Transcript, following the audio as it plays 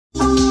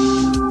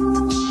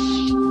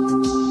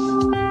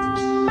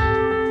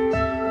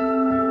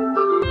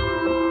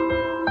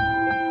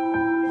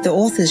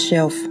Author's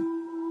Shelf.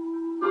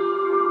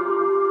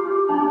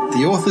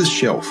 The Author's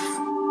Shelf.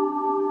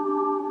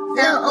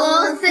 The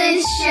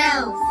Author's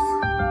Shelf.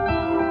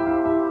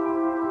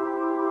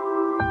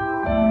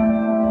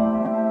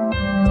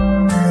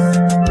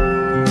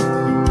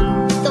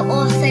 The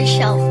Author's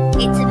Shelf.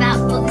 It's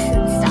about books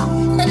and stuff.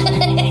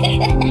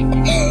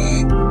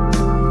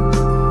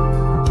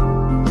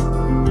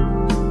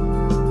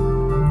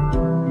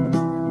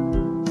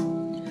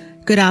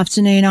 Good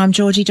afternoon, I'm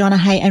Georgie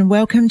Donaghy and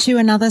welcome to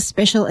another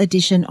special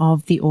edition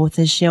of The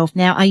Author's Shelf.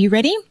 Now, are you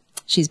ready?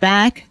 She's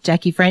back.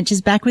 Jackie French is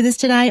back with us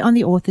today on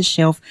The Author's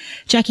Shelf.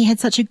 Jackie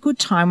had such a good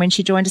time when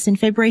she joined us in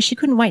February. She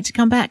couldn't wait to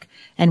come back,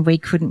 and we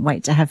couldn't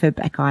wait to have her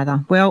back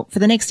either. Well, for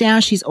the next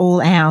hour, she's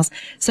all ours.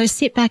 So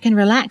sit back and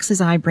relax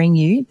as I bring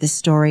you the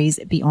stories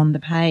beyond the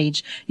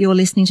page. You're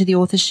listening to The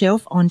Author's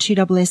Shelf on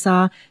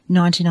 2SSR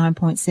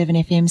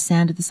 99.7 FM,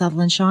 Sound of the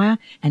Sutherland Shire.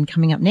 And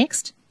coming up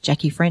next,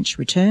 Jackie French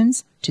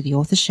returns to The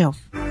Author's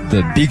Shelf.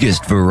 The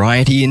biggest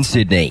variety in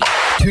Sydney.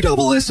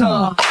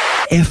 2SSR.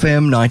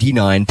 FM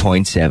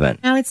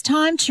 99.7. Now it's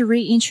time to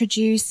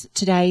reintroduce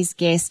today's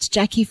guest.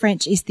 Jackie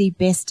French is the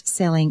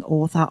best-selling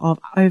author of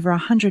over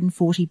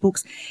 140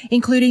 books,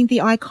 including the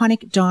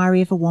iconic Diary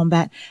of a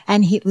Wombat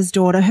and Hitler's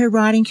Daughter. Her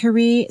writing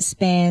career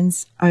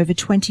spans over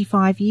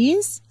 25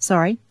 years.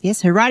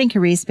 Her writing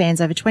career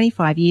spans over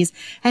 25 years,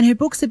 and her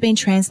books have been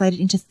translated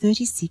into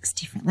 36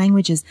 different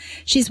languages.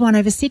 She's won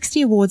over 60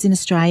 awards in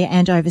Australia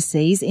and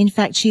overseas. In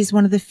fact, she's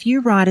one of the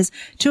few writers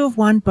to have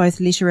won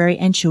both literary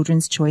and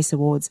children's choice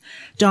awards.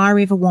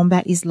 Diary of a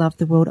Wombat is loved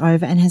the world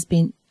over and has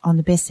been on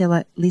the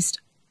bestseller lists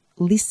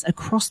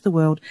across the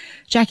world.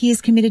 Jackie is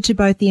committed to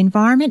both the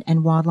environment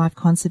and wildlife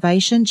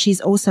conservation.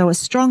 She's also a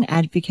strong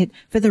advocate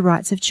for the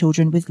rights of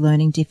children with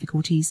learning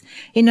difficulties.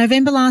 In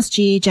November last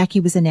year, Jackie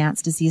was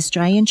announced as the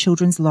Australian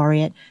Children's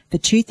Laureate for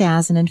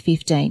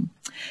 2015.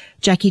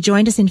 Jackie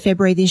joined us in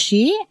February this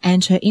year,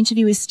 and her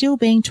interview is still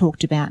being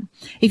talked about.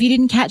 If you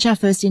didn't catch our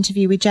first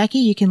interview with Jackie,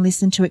 you can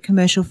listen to it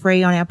commercial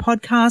free on our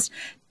podcast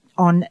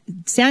on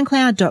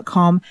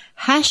soundcloud.com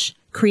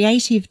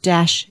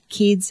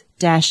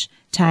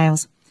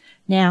 #creative-kids-tales.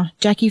 Now,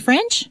 Jackie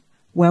French,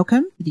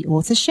 welcome to The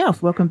Author's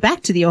Shelf. Welcome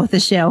back to The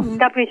Author's Shelf.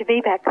 Lovely to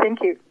be back.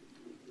 Thank you.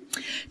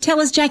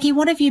 Tell us, Jackie,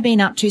 what have you been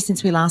up to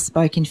since we last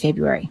spoke in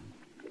February?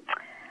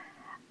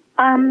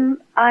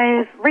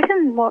 I've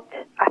written what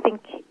I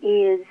think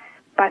is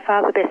by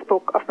far the best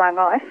book of my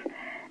life.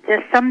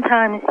 Just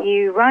sometimes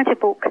you write a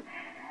book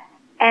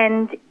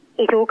and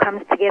it all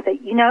comes together.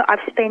 You know,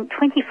 I've spent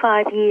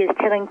 25 years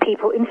telling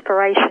people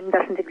inspiration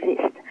doesn't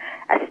exist.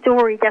 A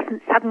story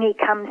doesn't suddenly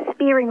come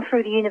spearing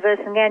through the universe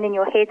and land in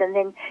your head and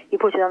then you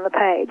put it on the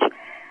page.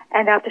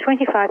 And after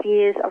 25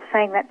 years of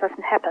saying that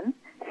doesn't happen,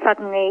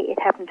 suddenly it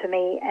happened to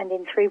me, and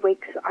in 3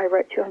 weeks I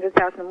wrote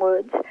 200,000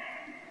 words.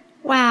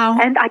 Wow.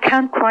 And I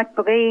can't quite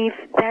believe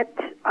that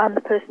I'm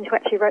the person who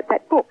actually wrote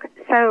that book.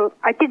 So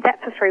I did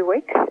that for 3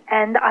 weeks,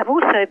 and I've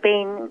also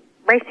been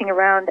racing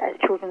around as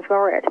Children's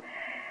Laureate,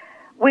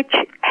 which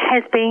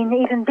has been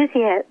even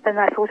busier than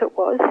I thought it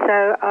was.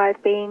 So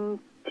I've been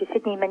to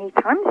Sydney many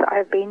times.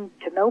 I've been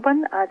to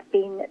Melbourne. I've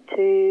been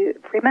to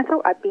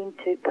Fremantle. I've been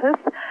to Perth.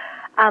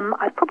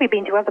 I've probably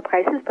been to other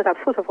places, but I've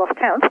sort of lost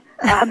count.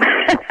 I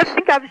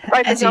think I've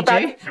spoken to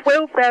about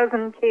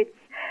 12,000 kids,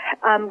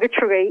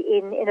 literally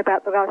in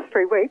about the last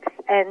 3 weeks,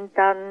 and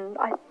done,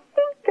 I think,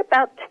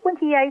 about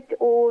 28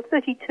 or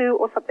 32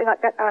 or something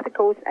like that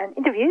articles and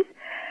interviews.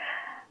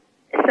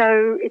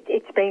 So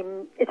it's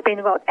been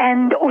a lot.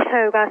 And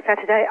also last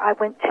Saturday I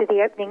went to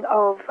the opening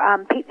of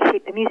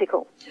Pt2 the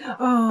musical.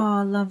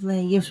 Oh,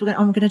 lovely. Yes,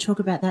 I'm going to talk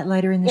about that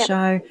later in the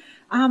show.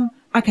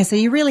 Okay, so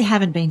you really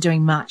haven't been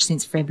doing much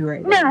since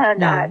February.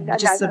 No,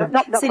 just sort of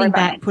not sitting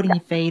back, putting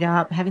your feet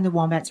up, having the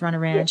wombats run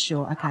around. Yes.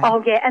 Sure, okay.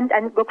 Oh yeah, and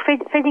look,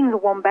 feeding the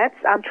wombats,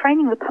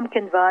 training the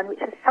pumpkin vine,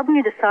 which has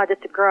suddenly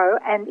decided to grow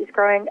and is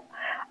growing,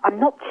 I'm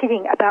not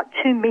kidding, about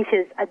 2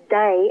 meters a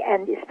day,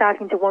 and is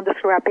starting to wander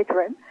through our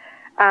bedroom.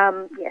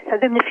 So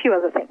then a few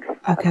other things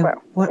as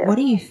well. What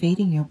are you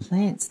feeding your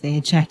plants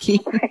there, Jackie?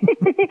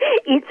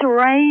 It's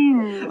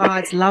rain. Oh,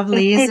 it's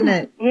lovely, isn't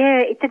it? Yeah,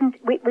 it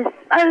was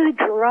so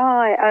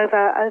dry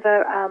over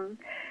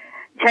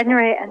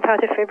January and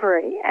part of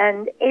February,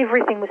 and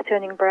everything was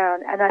turning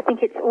brown. And I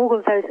think it's all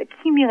of those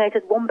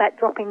accumulated wombat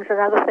droppings and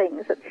other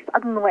things that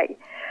suddenly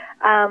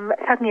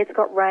it's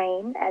got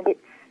rain, and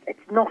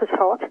it's not as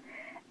hot,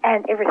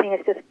 and everything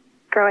is just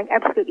growing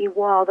absolutely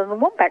wild, and the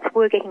wombats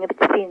were getting a bit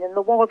thin, and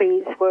the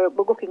wallabies were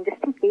looking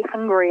distinctly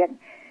hungry and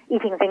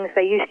eating things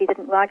they usually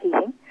didn't like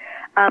eating.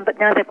 But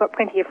now they've got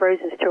plenty of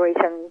roses to eat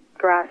and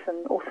grass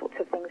and all sorts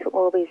of things that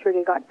wallabies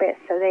really like best.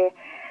 So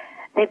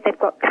they've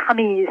got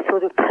tummies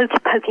sort of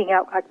poking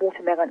out like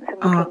watermelons and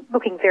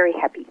looking very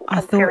happy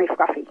very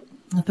fluffy.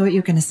 I thought you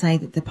were going to say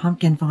that the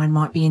pumpkin vine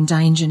might be in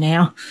danger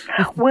now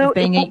of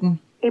being eaten.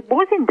 It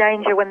was in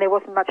danger when there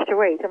wasn't much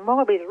to eat, and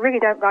wallabies really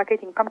don't like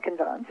eating pumpkin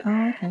vines.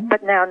 Oh, okay.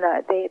 But now,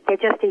 no, they're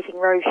just eating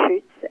rose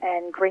shoots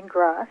and green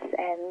grass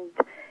and,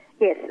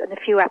 Yes, and a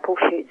few apple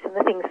shoots and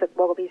the things that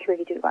wallabies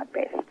really do like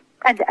best.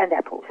 And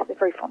apples. They're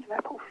very fond of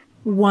apples.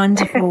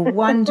 Wonderful,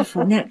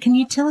 wonderful. Now, can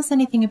you tell us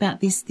anything about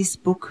this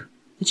book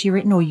that you've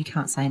written, or you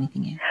can't say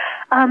anything yet?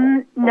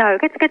 No,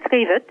 let's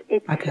leave it.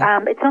 It's Okay.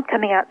 it's not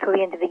coming out till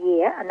the end of the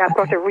year, and I've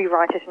got to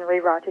rewrite it in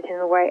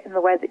the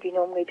way that you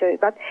normally do.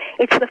 But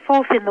it's the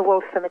fourth in the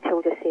Waltz for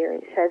Matilda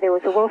series. So there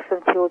was a Waltz for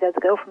Matilda,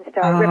 The Girl from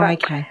Starry River,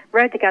 okay.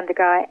 Road to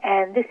Gundagai,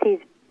 and this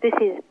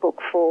is book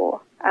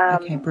 4.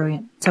 Okay,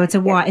 brilliant. So it's a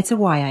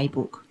YA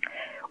book.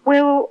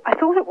 Well, I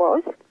thought it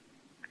was,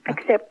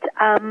 except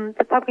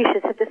the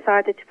publishers have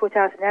decided to put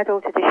out an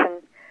adult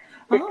edition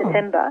this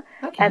December,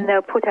 and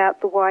they'll put out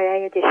the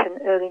YA edition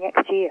early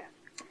next year.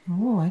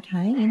 Oh,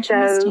 okay,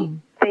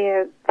 interesting.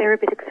 So they're a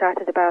bit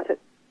excited about it.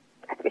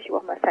 Actually,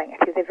 what am I saying?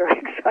 Actually, they're very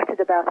excited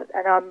about it.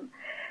 And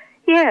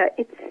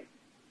it's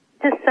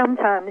just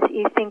sometimes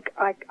you think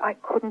I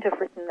couldn't have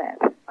written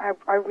that.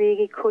 I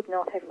really could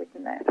not have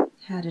written that.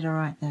 How did I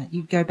write that?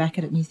 You go back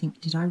at it and you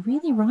think, did I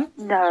really write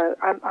that? No,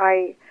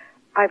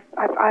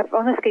 I've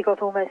honestly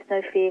got almost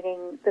no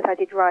feeling that I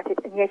did write it,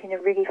 and yet in a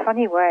really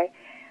funny way,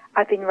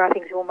 I've been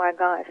writing it all my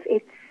life.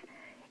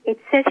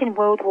 It's set in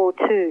World War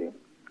II.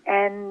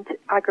 And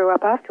I grew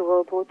up after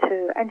World War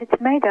II, and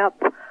it's made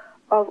up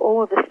of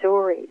all of the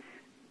stories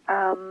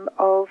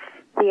of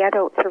the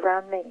adults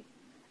around me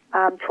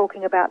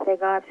talking about their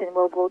lives in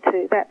World War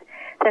II. That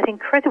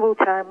incredible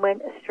time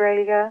when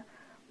Australia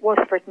was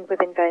threatened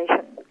with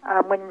invasion,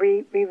 when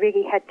we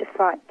really had to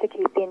fight to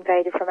keep the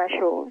invader from our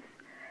shores.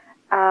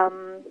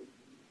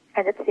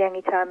 And it's the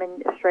only time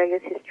in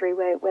Australia's history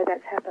where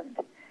that's happened.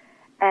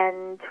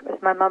 And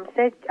as my mum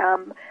said,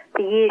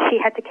 the year she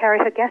had to carry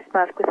her gas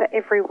mask was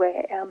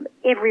everywhere.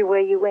 Everywhere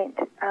you went,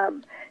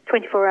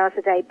 24 hours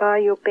a day, by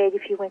your bed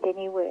if you went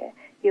anywhere,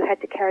 you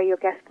had to carry your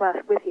gas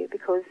mask with you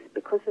because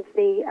of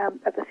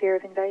the fear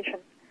of invasion.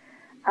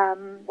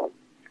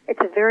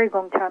 It's a very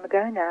long time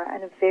ago now,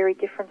 and a very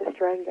different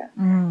Australia.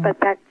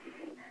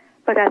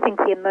 But I think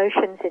the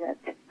emotions in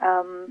it,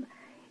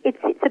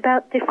 it's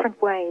about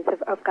different ways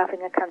of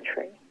governing a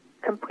country.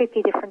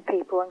 Completely different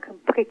people and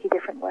completely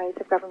different ways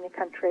of governing a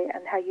country,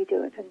 and how you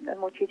do it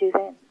and what you do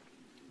then.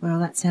 Well,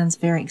 that sounds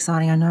very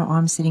exciting. I know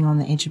I'm sitting on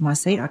the edge of my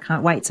seat. I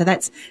can't wait. So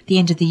that's the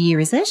end of the year,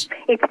 is it?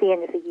 It's the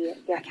end of the year,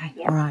 yeah. Okay,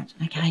 yeah. all right,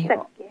 okay.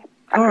 So,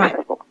 all right.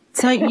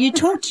 So you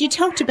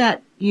talked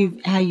about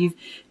how you've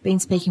been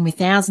speaking with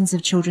thousands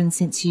of children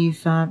since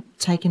you've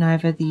taken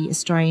over the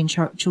Australian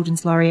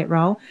Children's Laureate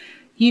role.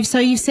 You've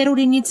settled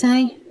in, you'd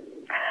say?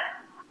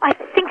 I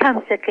think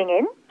I'm settling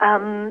in.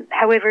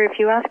 However, if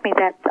you ask me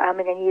that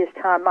in a year's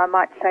time, I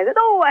might say that,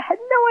 I had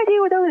no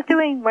idea what I was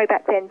doing way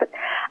back then. But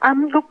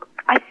look,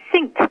 I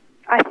think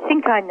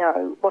I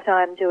know what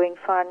I'm doing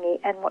finally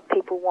and what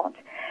people want.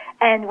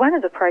 And one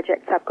of the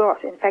projects I've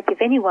got, in fact,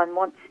 if anyone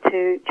wants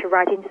to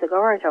write into the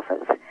Laureate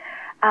office,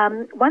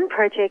 one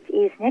project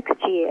is next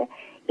year.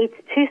 It's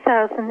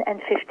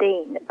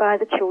 2015 by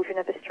the Children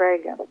of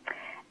Australia.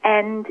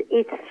 And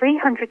it's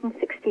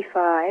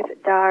 365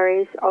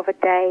 diaries of a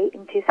day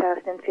in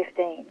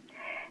 2015.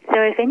 So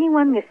if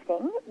anyone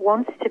listening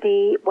wants to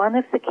be one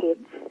of the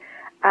kids,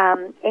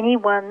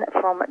 anyone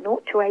from 0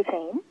 to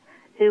 18,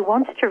 who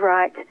wants to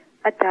write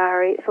a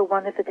diary for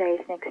one of the days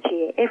next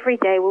year, every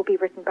day will be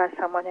written by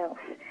someone else.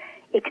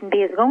 It can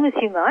be as long as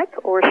you like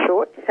or as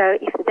short. So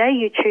if the day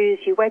you choose,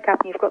 you wake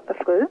up and you've got the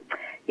flu,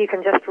 you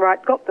can just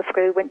write, got the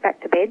flu, went back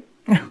to bed,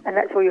 and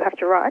that's all you have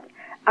to write.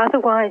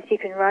 Otherwise, you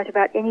can write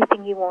about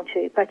anything you want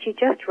to, but you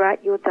just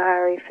write your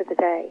diary for the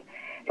day.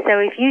 So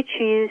if you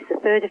choose the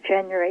 3rd of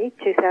January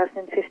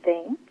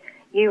 2015,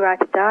 you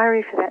write a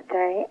diary for that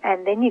day,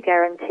 and then you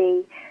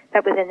guarantee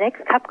that within the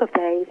next couple of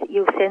days,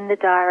 you'll send the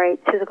diary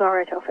to the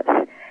Laureate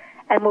office.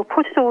 And we'll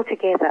put it all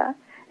together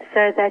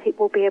so that it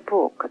will be a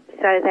book,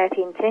 so that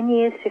in 10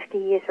 years, 50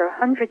 years, or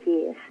 100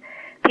 years,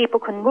 people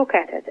can look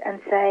at it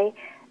and say,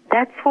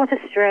 that's what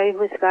Australia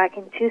was like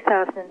in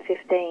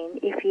 2015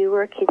 if you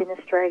were a kid in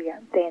Australia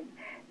then.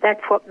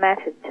 That's what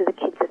mattered to the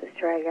kids of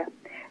Australia.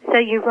 So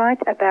you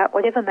write about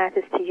whatever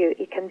matters to you.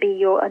 It can be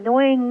your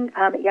annoying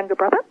younger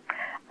brother.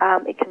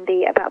 It can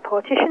be about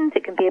politicians.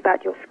 It can be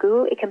about your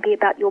school. It can be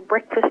about your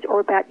breakfast or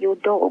about your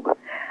dog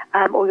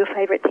or your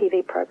favourite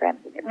TV program.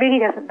 It really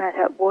doesn't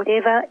matter.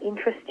 Whatever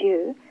interests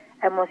you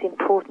and was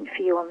important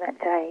for you on that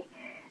day.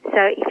 So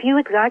if you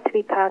would like to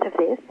be part of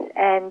this,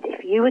 and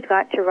if you would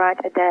like to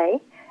write a day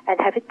and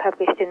have it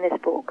published in this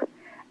book,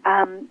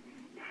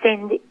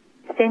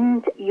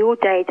 send your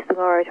day to the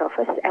Laureate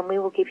office, and we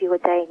will give you a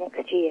day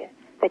next year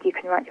that you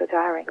can write your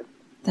diary.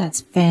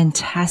 That's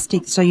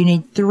fantastic. So you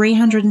need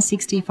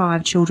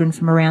 365 children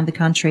from around the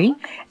country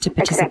to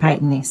participate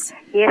in this.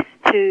 Yes,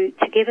 to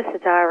give us a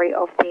diary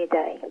of their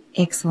day.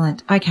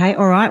 Excellent. Okay,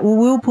 all right. Well,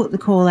 we'll put the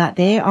call out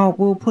there.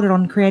 We'll put it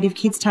on Creative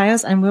Kids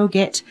Tales, and we'll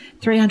get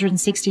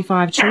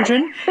 365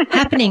 children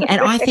happening.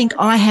 And I think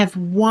I have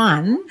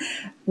one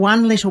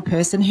little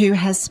person who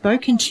has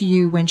spoken to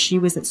you when she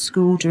was at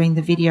school doing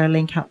the video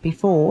link up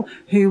before,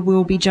 who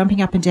will be jumping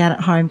up and down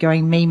at home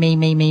going,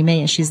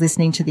 me, as she's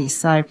listening to this.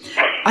 So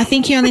I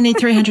think you only need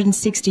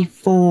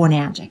 364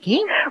 now,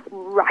 Jackie.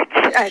 Right,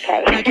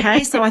 okay.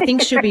 Okay, so I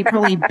think she'll be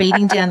probably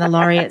beating down the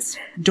laureate's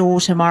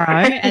door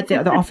tomorrow, at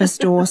the office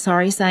door,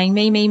 saying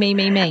me.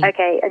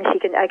 Okay, and she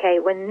can,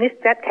 when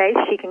that case,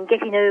 she can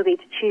get in early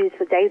to choose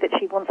the day that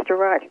she wants to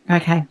write.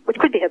 Okay. Which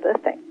could be her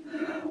birthday.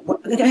 Well,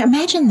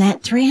 imagine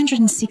that,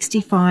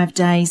 365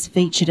 days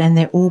featured and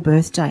they're all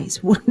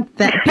birthdays. Wouldn't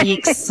that be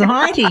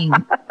exciting?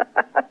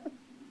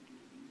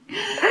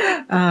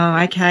 Oh,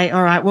 okay.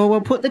 All right. Well,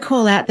 we'll put the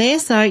call out there.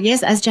 So,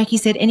 yes, as Jackie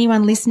said,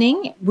 anyone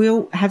listening,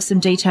 we'll have some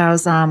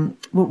details.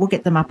 We'll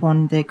get them up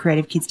on the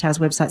Creative Kids Tales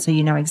website so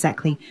you know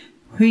exactly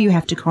who you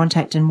have to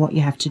contact and what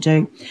you have to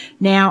do.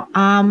 Now,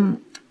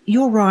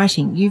 you're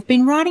writing. You've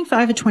been writing for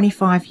over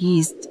 25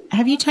 years.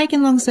 Have you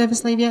taken long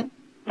service leave yet?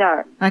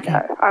 No. Okay.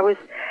 No.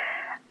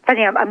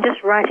 I'm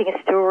just writing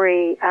a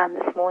story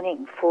this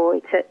morning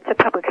it's a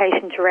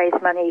publication to raise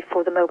money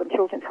for the Melbourne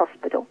Children's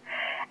Hospital.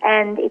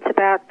 And it's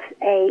about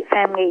a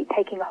family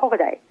taking a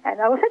holiday.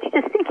 And I was actually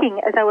just thinking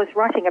as I was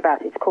writing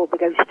about it, it's called The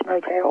Ghost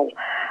Motel.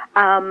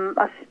 I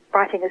was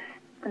writing this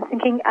and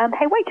thinking,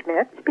 hey, wait a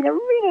minute, it's been a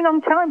really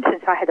long time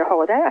since I had a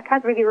holiday. I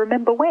can't really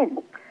remember when.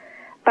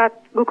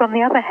 But look, on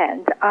the other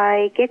hand,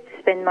 I get to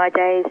spend my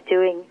days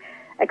doing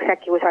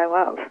exactly what I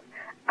love.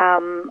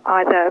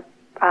 Either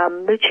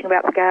mooching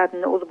about the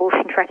garden or the bush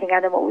and tracking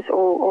animals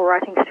or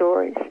writing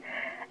stories.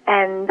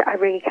 And I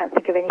really can't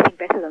think of anything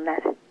better than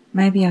that.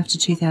 Maybe after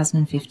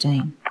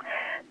 2015.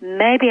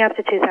 Maybe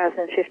after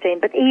 2015,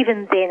 but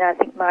even then I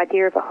think my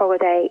idea of a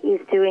holiday is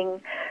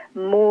doing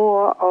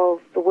more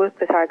of the work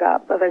that I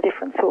love, of a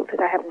different sort that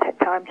I haven't had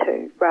time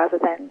to, rather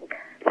than...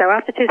 So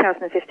after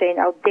 2015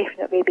 I'll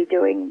definitely be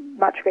doing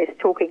much less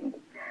talking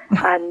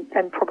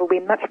and probably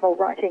much more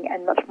writing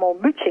and much more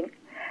mooching.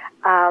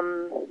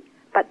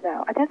 But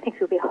no, I don't think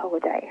there'll be a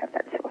holiday of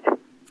that sort.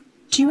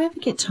 Do you ever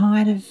get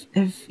tired of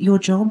your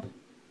job?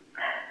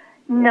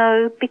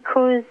 No,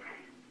 because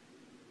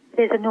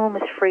there's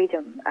enormous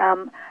freedom.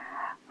 I'm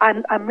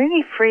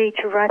really free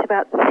to write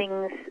about the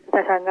things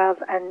that I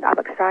love and I'm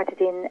excited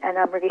in and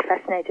I'm really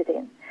fascinated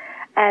in.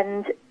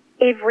 And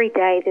every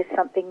day there's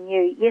something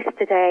new.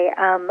 Yesterday,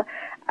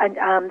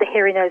 the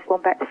hairy-nosed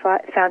wombat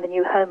found a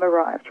new home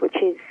arrived, which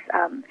is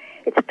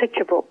it's a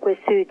picture book with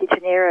Sue de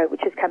Janeiro,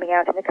 which is coming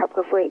out in a couple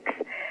of weeks.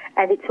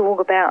 And it's all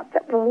about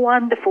that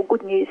wonderful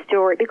good news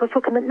story. Because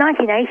look, in the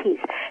 1980s,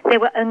 there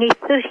were only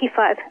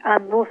 35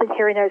 northern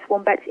hairy-nosed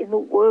wombats in the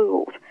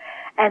world.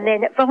 And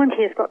then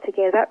volunteers got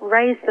together,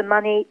 raised the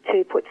money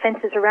to put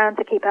fences around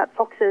to keep out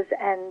foxes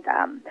and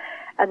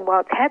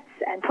wild cats,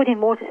 and put in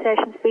water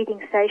stations,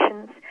 feeding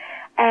stations.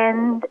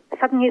 And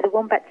suddenly the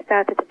wombats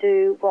started to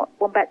do what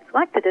wombats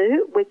like to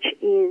do, which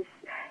is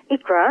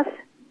eat grass,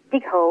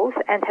 dig holes,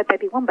 and have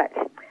baby wombats.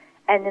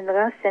 And in the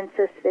last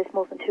census, there's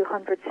more than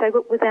 200.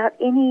 So without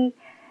any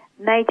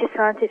major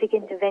scientific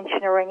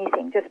intervention or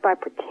anything, just by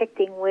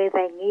protecting where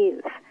they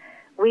live,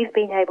 we've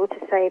been able to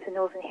save the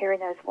northern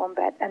hairy-nosed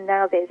wombat. And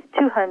now there's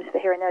 2 homes for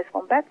hairy-nosed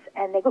wombats,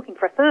 and they're looking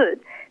for a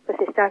third because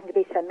there's starting to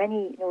be so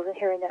many northern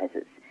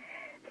hairy-noses.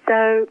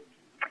 So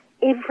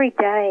every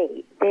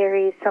day there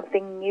is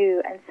something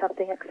new and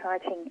something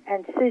exciting.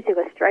 And Sue's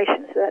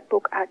illustrations for that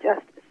book are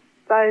just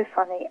so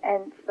funny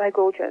and so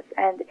gorgeous.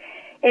 And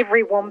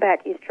every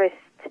wombat is dressed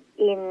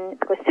in,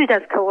 because Sue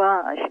does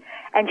collage,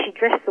 and she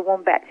dressed the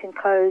wombats in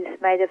clothes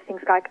made of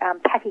things like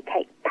patty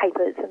cake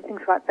papers and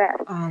things like that.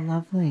 Oh,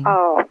 lovely.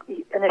 Oh,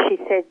 and as she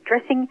said,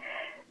 dressing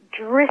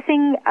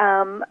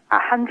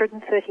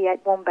 138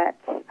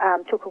 wombats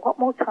took a lot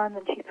more time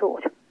than she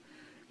thought.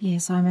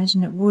 Yes, I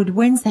imagine it would.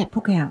 When's that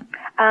book out?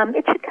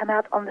 It should come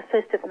out on the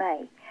 1st of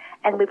May.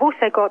 And we've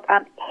also got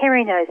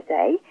Hairy Nose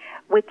Day,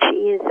 which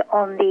is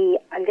on the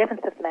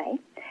 11th of May.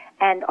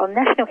 And on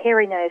National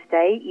Hairy Nose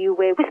Day, you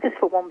wear whiskers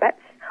for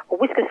wombats or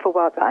whiskers for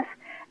wildlife,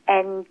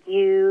 and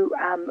you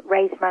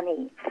raise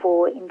money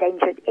for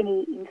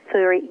any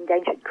furry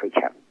endangered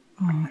creature.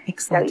 Oh,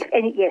 excellent. So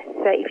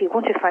if you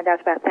want to find out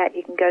about that,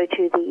 you can go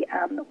to the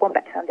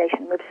Wombat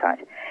Foundation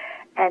website.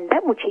 And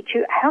that will teach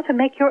you how to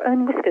make your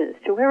own whiskers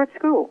to wear at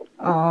school.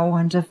 Oh,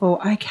 wonderful.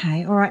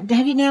 Okay, all right.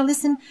 Have you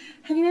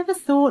ever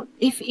thought,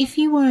 if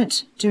you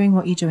weren't doing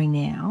what you're doing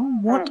now,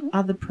 what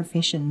other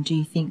profession do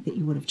you think that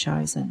you would have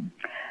chosen?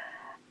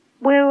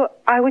 Well,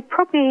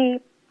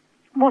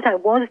 what I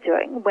was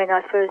doing when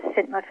I first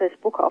sent my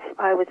first book off,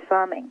 I was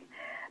farming.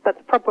 But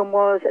the problem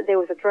was that there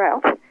was a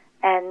drought,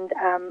 and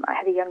I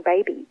had a young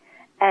baby,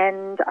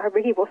 and I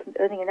really wasn't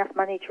earning enough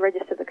money to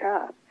register the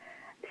car.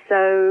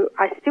 So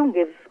I still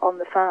live on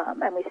the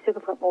farm, and we still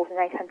have got more than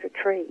 800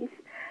 trees,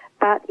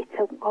 but it's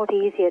a lot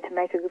easier to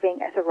make a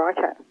living as a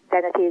writer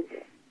than it is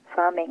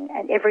farming.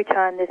 And every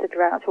time there's a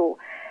drought, or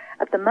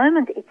at the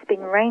moment it's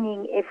been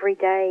raining every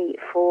day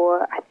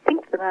for, I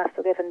think, the last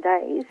 11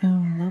 days.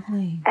 Oh,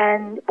 lovely.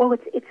 And, well,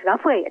 it's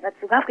lovely, and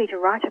it's lovely to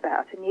write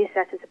about and use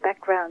that as a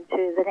background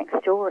to the next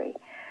story.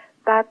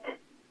 But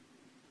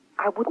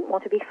I wouldn't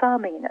want to be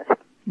farming in it.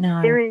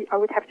 No. I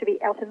would have to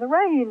be out in the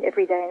rain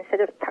every day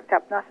instead of tucked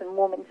up nice and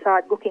warm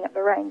inside looking at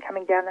the rain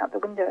coming down out the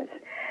windows.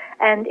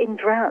 And in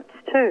droughts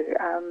too,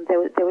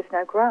 there was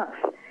no grass.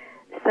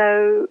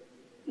 So,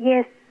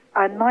 yes,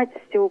 I might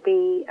still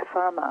be a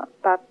farmer,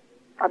 but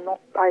I'm not.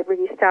 I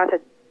really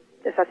started,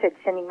 as I said,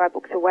 sending my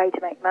books away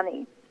to make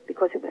money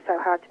because it was so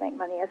hard to make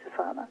money as a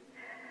farmer.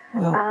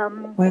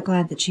 Well, we're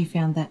glad that you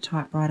found that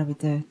typewriter with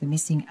the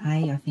missing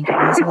A, I think it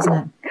was,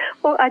 wasn't it?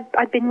 Well,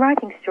 I'd been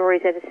writing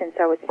stories ever since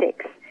I was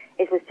 6.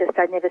 It was just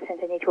I'd never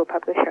sent any to a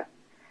publisher.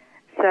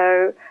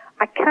 So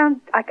I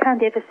can't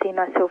ever see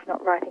myself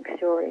not writing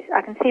stories.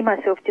 I can see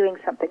myself doing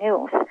something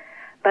else,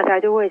 but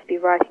I'd always be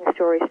writing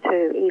stories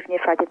too, even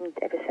if I didn't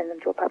ever send them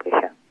to a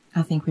publisher.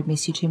 I think we'd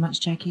miss you too much,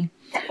 Jackie.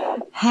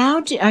 How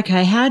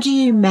do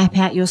you map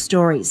out your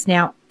stories?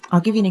 Now, I'll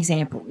give you an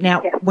example.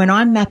 Now, when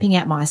I'm mapping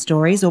out my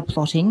stories or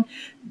plotting,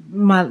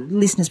 my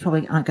listeners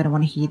probably aren't going to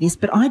want to hear this,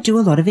 but I do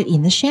a lot of it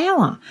in the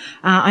shower.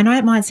 I know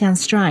it might sound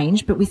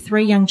strange, but with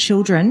 3 young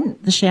children,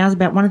 the shower's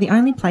about one of the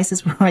only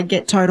places where I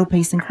get total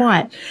peace and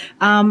quiet.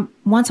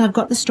 Once I've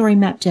got the story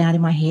mapped out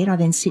in my head, I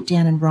then sit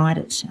down and write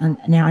it. And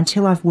now,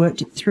 until I've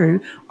worked it through,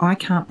 I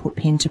can't put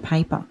pen to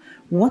paper.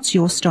 What's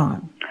your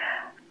style?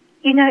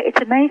 You know, it's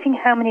amazing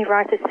how many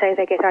writers say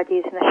they get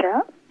ideas in the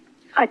shower.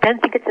 I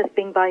don't think it's just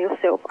being by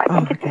yourself. I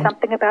think it's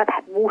something about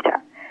water.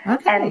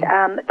 Okay.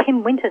 And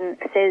Tim Winton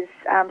says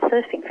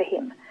surfing for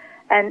him.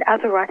 And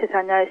other writers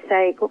I know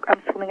say, look, I'm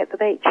swimming at the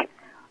beach.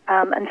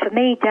 And for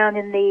me, down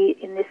in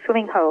the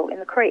swimming hole in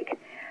the creek,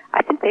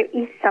 I think there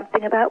is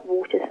something about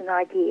water as an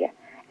idea.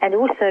 And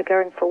also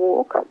going for a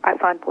walk, I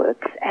find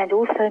works, and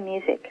also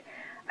music.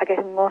 I get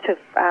a lot of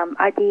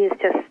ideas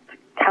just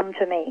come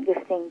to me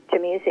listening to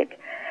music.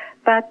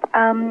 But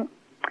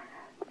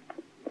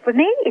for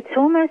me, it's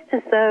almost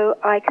as though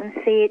I can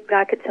see it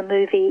like it's a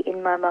movie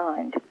in my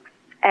mind.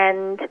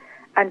 And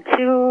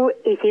until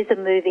it is a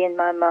movie in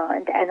my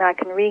mind and I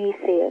can really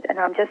see it, and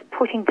I'm just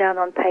putting down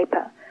on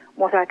paper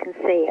what I can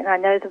see, and I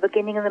know the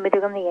beginning and the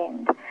middle and the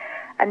end,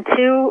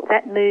 until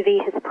that movie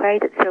has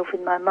played itself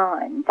in my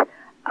mind,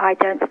 I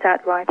don't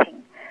start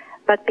writing.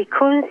 But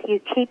because you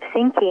keep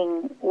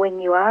thinking when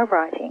you are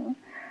writing,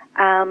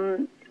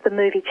 the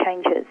movie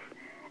changes.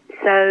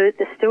 So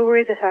the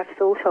story that I've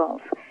thought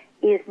of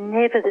is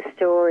never the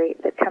story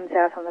that comes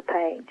out on the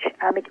page.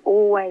 It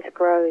always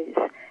grows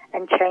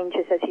and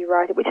changes as you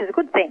write it, which is a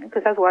good thing,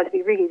 because otherwise it'd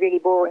be really, really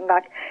boring,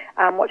 like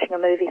watching a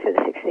movie for the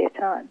 60th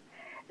time.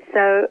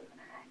 So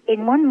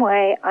in one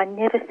way, I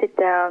never sit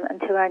down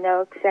until I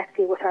know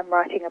exactly what I'm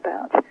writing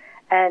about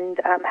and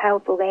how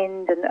it will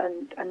end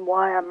and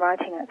why I'm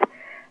writing it.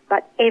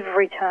 But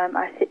every time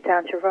I sit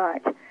down to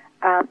write,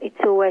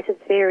 it's always a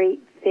very,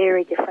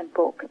 very different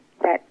book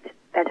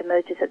that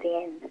emerges at the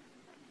end.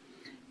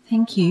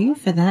 Thank you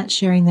for that,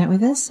 sharing that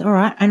with us. All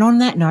right. And on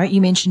that note,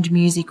 you mentioned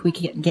music. We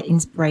can get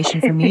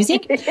inspiration from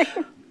music.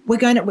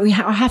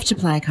 I have to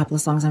play a couple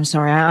of songs. I'm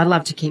sorry. I'd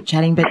love to keep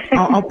chatting, but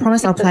I'll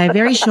promise I'll play a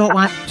very short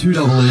one.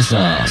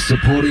 2SR,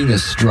 supporting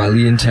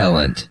Australian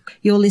talent.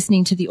 You're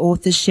listening to The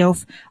Author's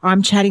Shelf.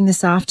 I'm chatting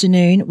this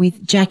afternoon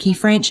with Jackie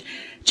French.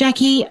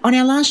 Jackie, on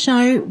our last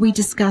show, we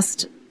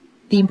discussed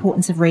the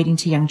importance of reading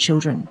to young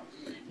children.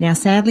 Now,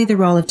 sadly, the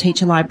role of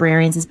teacher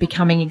librarians is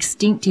becoming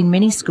extinct in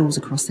many schools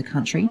across the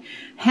country.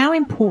 How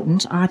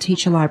important are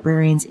teacher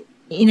librarians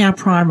in our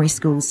primary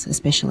schools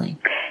especially?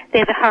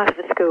 They're the heart of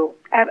the school.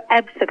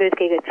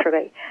 Absolutely,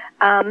 literally.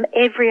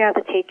 Every other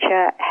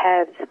teacher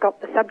has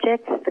got the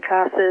subjects, the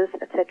classes,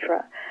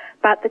 etc.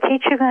 But the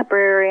teacher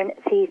librarian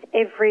sees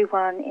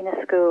everyone in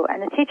a school,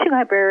 and the teacher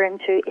librarian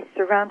too is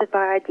surrounded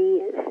by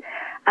ideas.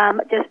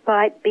 Just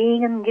by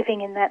being and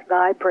living in that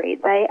library,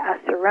 they are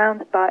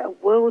surrounded by a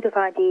world of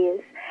ideas,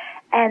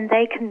 and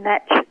they can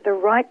match the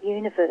right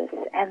universe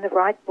and the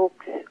right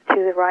books to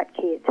the right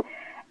kid.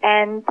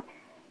 And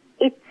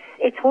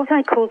it's what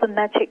I call the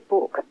magic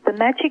book. The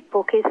magic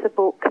book is the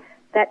book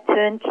that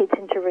turns kids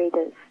into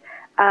readers.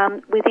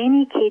 With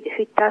any kid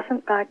who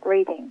doesn't like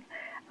reading,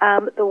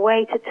 the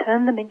way to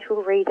turn them into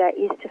a reader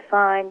is to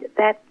find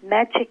that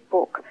magic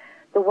book,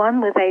 the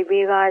one where they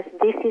realize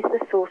this is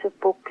the sort of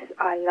books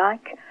I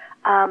like,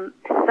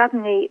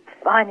 suddenly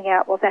finding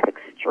out what that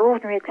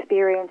extraordinary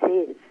experience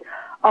is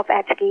of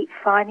actually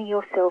finding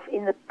yourself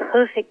in the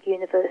perfect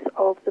universe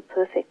of the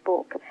perfect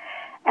book.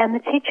 And the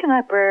teacher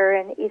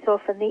librarian is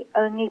often the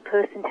only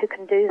person who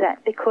can do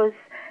that, because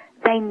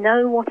they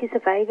know what is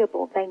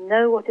available, they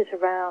know what is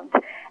around,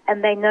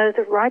 and they know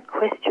the right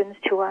questions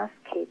to ask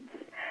kids.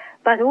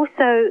 But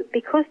also,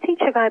 because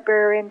teacher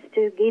librarians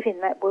do live in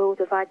that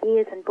world of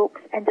ideas and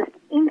books and just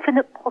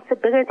infinite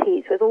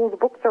possibilities with all the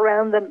books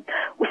around them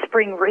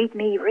whispering, read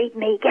me,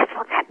 guess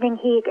what's happening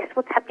here, guess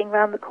what's happening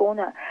around the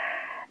corner.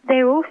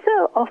 They're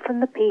also often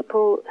the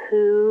people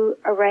who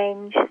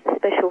arrange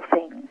special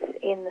things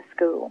in the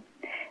school.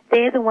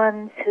 They're the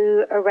ones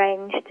who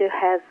arrange to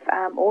have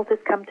authors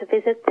come to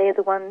visit. They're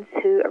the ones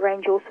who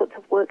arrange all sorts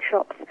of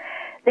workshops.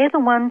 They're the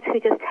ones who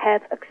just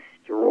have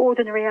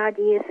extraordinary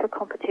ideas for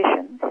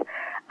competitions.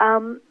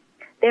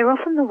 They're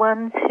often the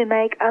ones who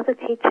make other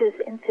teachers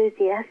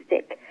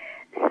enthusiastic,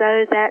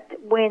 so that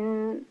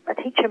when a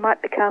teacher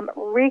might become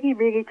really,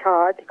 really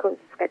tired, because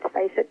let's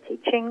face it,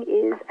 teaching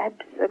is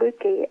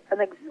absolutely an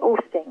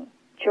exhausting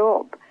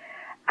job,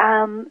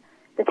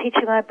 the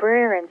teacher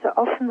librarians are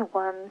often the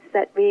ones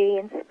that really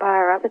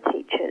inspire other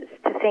teachers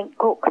to think,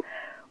 look,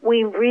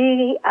 we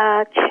really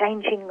are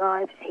changing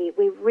lives here.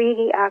 We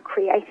really are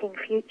creating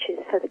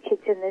futures for the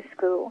kids in this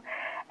school.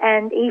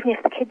 And even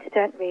if the kids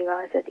don't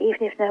realise it,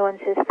 even if no one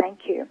says thank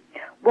you,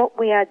 what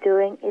we are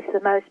doing is the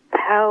most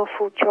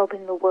powerful job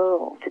in the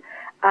world.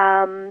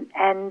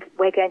 And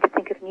we're going to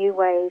think of new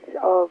ways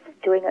of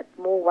doing it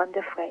more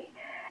wonderfully.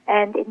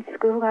 And in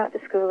school after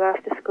school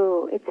after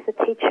school, it's the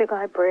teacher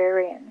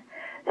librarian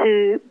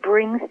who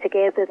brings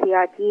together the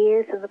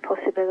ideas and the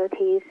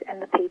possibilities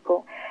and the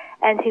people,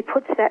 and who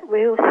puts that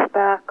real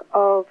spark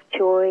of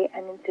joy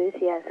and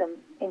enthusiasm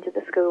into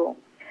the school.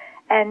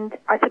 And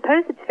I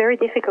suppose it's very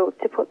difficult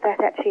to put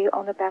that actually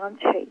on a balance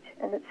sheet,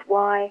 and it's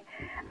why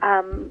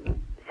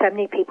so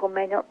many people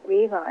may not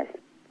realise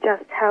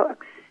just how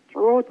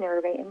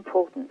extraordinarily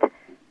important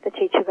the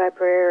teacher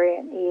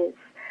librarian is.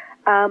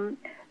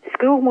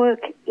 Schoolwork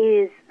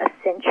is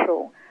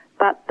essential,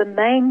 but the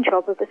main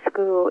job of a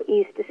school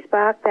is to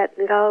spark that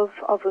love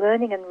of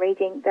learning and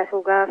reading that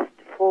will last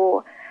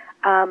for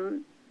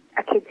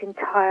a kid's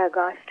entire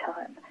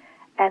lifetime.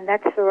 And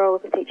that's the role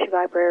of the teacher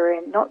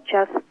librarian, not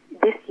just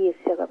this year's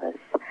syllabus,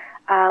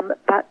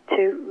 but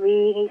to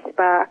really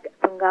spark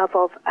the love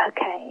of,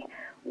 okay,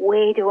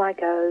 where do I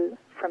go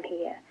from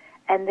here?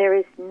 And there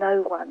is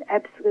no one,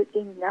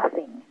 absolutely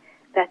nothing,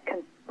 that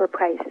can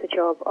replace the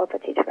job of a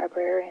teacher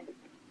librarian.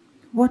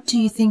 What do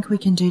you think we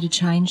can do to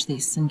change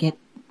this and get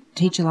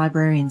teacher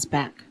librarians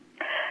back?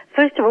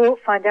 First of all,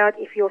 find out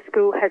if your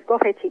school has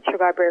got a teacher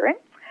librarian.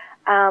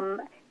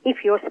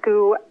 If your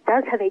school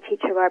does have a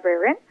teacher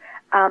librarian,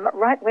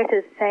 write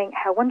letters saying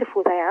how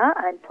wonderful they are,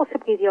 and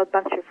possibly the odd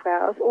bunch of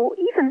flowers, or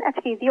even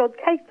actually the odd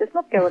cake does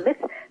not go amiss,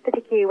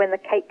 particularly when the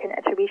cake can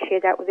actually be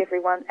shared out with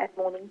everyone at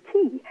morning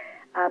tea.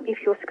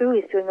 If your school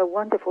is doing a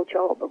wonderful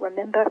job,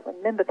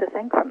 remember to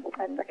thank them,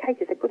 and the cake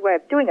is a good way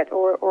of doing it,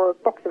 or a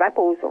box of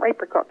apples or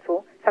apricots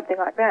or something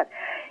like that.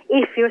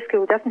 If your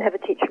school doesn't have a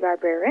teacher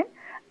librarian,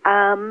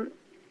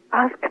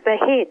 ask the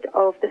head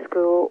of the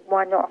school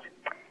why not,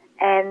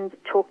 and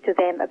talk to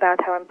them about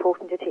how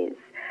important it is.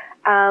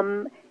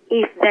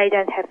 If they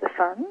don't have the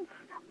funds,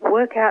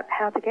 work out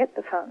how to get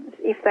the funds.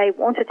 If they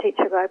want a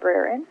teacher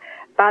librarian,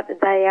 but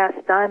they are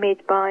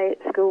stymied by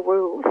school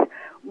rules,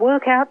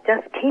 work out,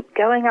 just keep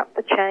going up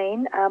the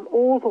chain,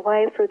 all the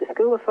way through the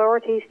school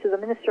authorities to the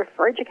Minister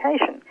for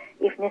Education,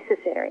 if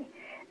necessary,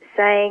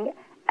 saying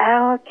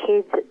our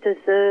kids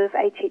deserve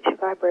a teacher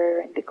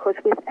librarian, because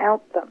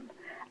without them,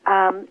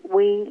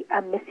 we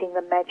are missing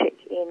the magic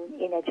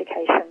in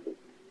education.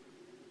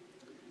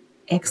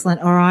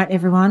 Excellent. All right,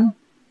 everyone.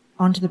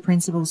 On to the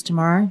principals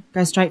tomorrow.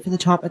 Go straight for the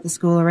top at the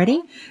school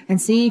already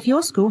and see if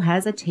your school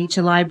has a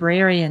teacher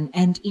librarian.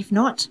 And if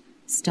not,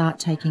 start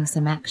taking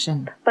some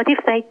action. But if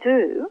they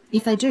do...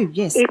 If they do,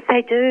 yes. If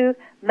they do,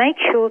 make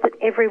sure that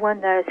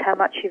everyone knows how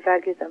much you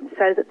value them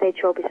so that their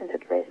job isn't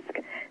at risk.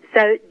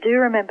 So do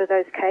remember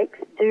those cakes.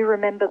 Do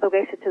remember the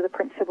letter to the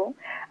principal.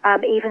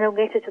 Even a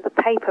letter to the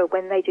paper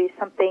when they do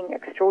something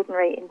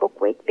extraordinary in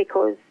Book Week,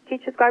 because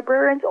teachers,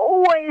 librarians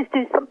always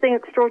do something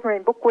extraordinary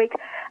in Book Week,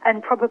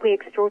 and probably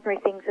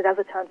extraordinary things at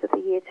other times of the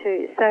year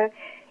too. So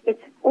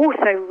it's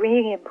also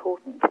really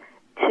important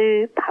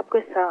to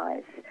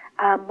publicise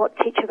what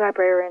teacher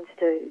librarians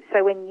do.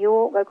 So when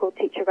your local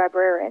teacher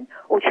librarian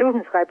or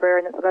children's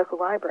librarian at the local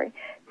library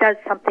does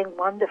something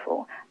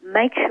wonderful,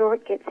 make sure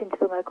it gets into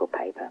the local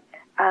paper.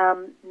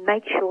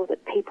 Make sure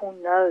that people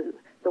know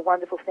the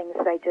wonderful things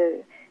they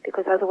do,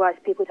 because otherwise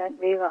people don't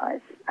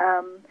realise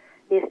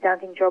the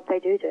astounding job they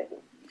do.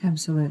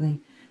 Absolutely.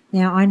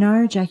 Now, I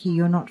know, Jackie,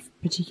 you're not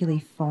particularly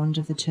fond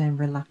of the term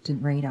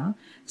reluctant reader.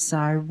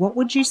 So what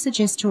would you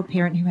suggest to a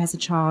parent who has a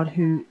child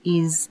who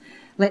is,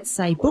 let's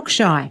say, book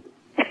shy?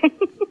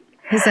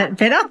 Is that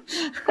better?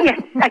 Yes,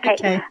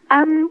 okay.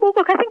 Well,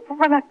 look, I think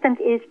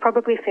reluctant is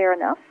probably fair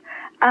enough.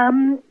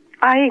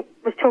 I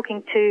was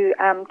talking to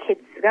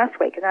kids last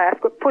week, and I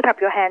asked, put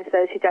up your hands,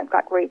 those who don't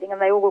like reading, and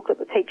they all looked at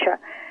the teacher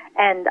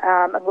and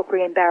looked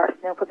really embarrassed,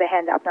 and they'll put their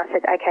hand up, and I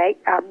said, okay,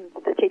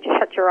 the teacher,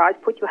 shut your eyes,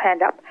 put your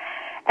hand up.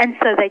 And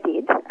so they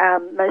did.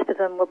 Most of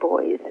them were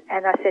boys.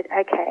 And I said,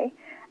 okay,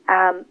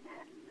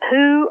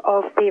 who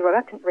of the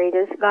reluctant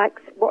readers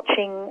likes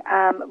watching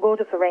Lord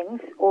of the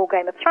Rings or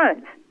Game of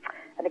Thrones?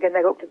 And again,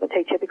 they looked at the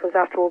teacher, because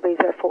after all, these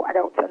are for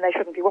adults and they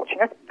shouldn't be watching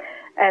it.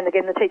 And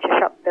again, the teacher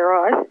shut their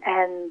eyes,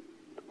 and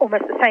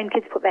almost the same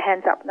kids put their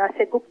hands up. And I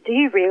said, look, do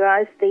you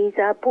realise these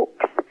are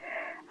books?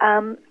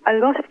 A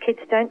lot of kids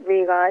don't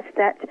realise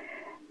that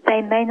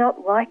they may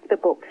not like the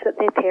books that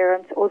their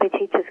parents or their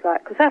teachers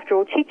like, because after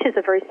all, teachers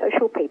are very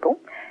social people,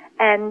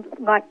 and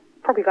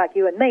probably like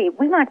you and me,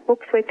 we like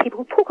books where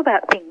people talk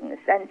about things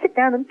and sit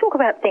down and talk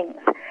about things.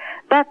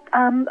 But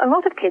a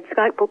lot of kids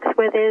like books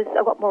where there's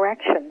a lot more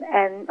action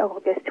and a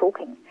lot less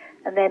talking,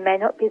 and they may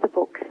not be the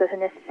books that are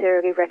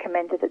necessarily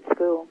recommended at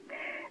school.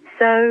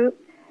 So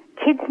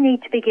kids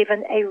need to be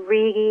given a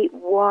really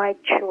wide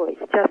choice,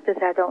 just as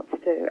adults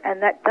do,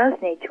 and that does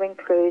need to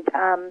include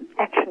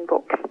action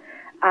books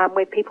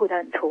where people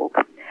don't talk.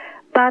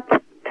 But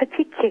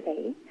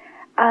particularly,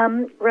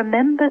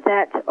 remember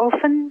that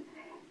often,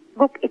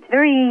 look, it's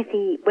very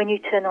easy when you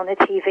turn on a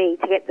TV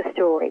to get the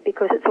story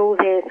because it's all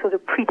there sort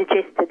of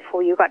pre-digested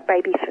for you like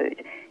baby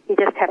food. You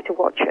just have to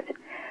watch it.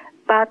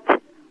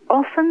 But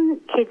often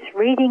kids'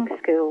 reading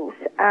skills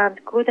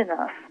aren't good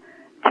enough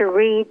to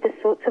read the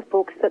sorts of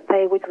books that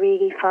they would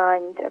really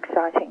find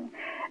exciting.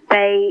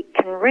 They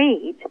can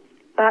read,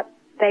 but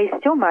they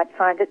still might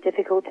find it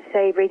difficult to,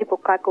 say, read a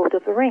book like Lord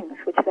of the Rings,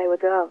 which they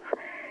would love.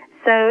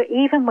 So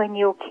even when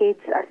your kids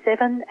are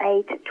 7,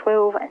 8,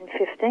 12 and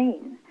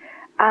 15,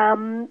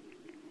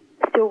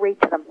 still read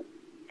to them.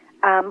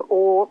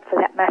 Or, for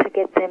that matter,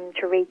 get them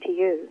to read to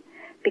you.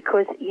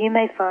 Because you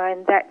may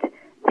find that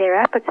their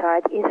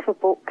appetite is for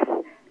books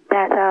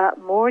that are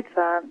more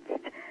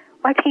advanced.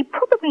 Actually,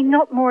 probably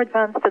not more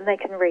advanced than they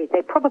can read.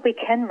 They probably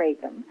can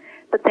read them,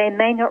 but they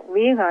may not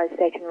realize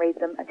they can read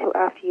them until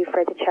after you've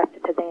read a chapter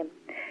to them.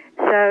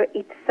 So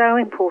it's so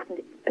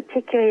important,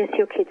 particularly as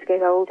your kids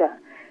get older,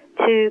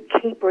 to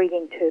keep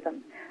reading to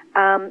them.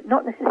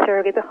 Not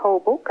necessarily the whole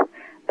book,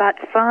 but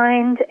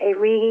find a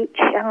really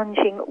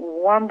challenging,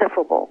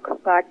 wonderful book,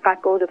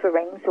 like Lord of the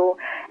Rings, or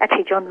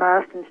actually John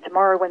Marston's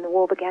Tomorrow When the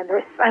War Began. There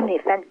are so many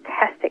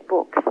fantastic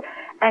books.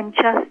 And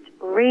just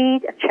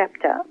read a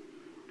chapter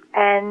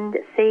and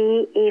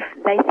see if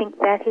they think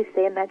that is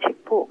their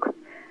magic book.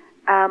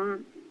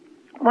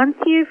 Once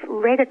you've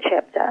read a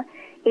chapter,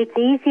 it's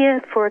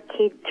easier for a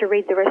kid to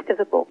read the rest of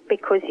the book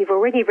because you've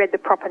already read the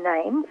proper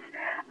names.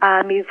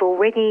 You've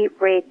already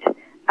read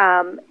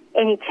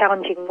any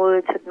challenging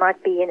words that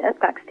might be in it,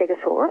 like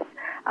stegosaurus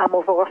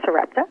or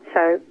velociraptor.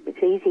 So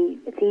it's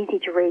easy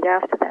to read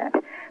after that.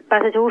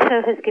 But it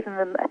also has given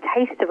them a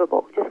taste of a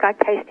book, just like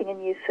tasting a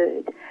new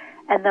food,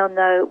 and they'll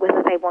know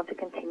whether they want to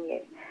continue.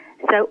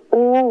 So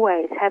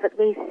always have at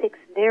least 6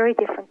 very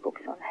different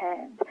books on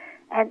hand,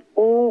 and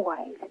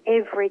always,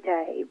 every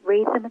day,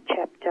 read them a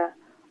chapter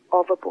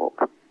of a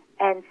book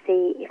and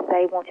see if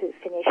they want to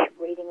finish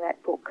reading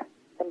that book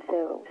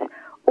themselves.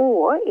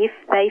 Or if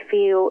they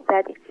feel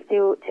that it's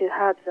still too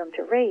hard for them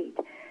to read,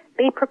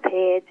 be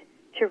prepared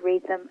to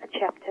read them a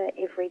chapter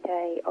every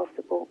day of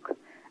the book.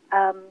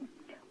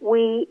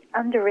 We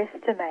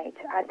underestimate,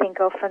 I think,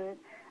 often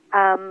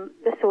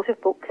the sort of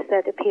books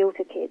that appeal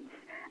to kids.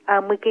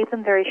 We give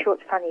them very short,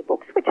 funny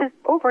books, which is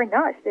all very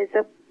nice. There's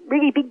a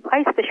really big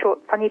place for short,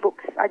 funny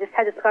books. I just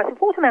had a slice of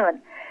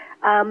watermelon,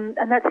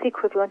 and that's the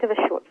equivalent of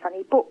a short,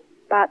 funny book,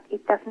 but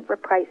it doesn't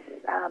replace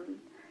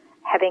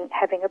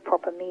having a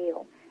proper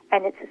meal.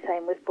 And it's the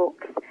same with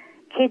books.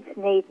 Kids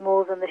need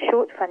more than the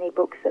short, funny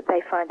books that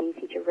they find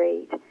easy to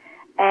read.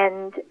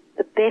 And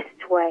the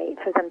best way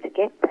for them to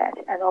get that,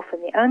 and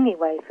often the only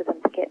way for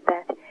them to get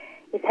that,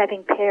 is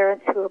having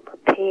parents who are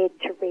prepared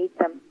to read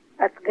them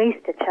at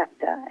least a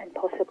chapter and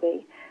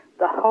possibly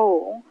the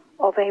whole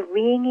of a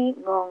really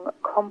long,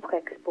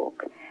 complex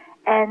book.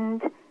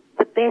 And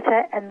the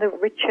better and the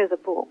richer the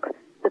book,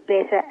 the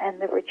better and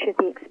the richer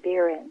the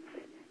experience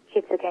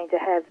kids are going to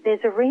have.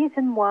 There's a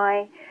reason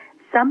why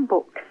some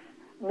books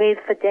live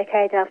for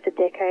decade after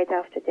decade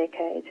after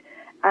decade.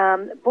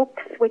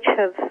 Books which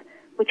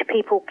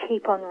people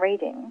keep on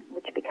reading,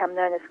 which become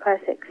known as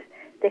classics,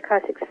 they're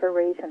classics for a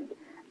reason.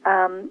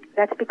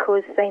 That's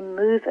because they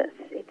move us.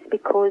 It's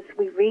because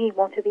we really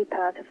want to be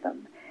part of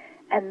them.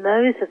 And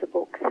those are the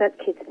books that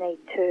kids need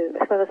too,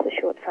 as well as the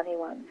short, funny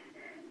ones.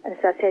 And as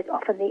I said,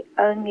 often the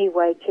only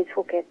way kids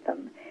will get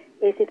them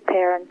is if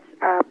parents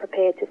are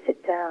prepared to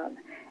sit down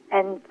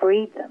and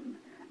breed them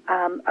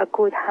a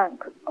good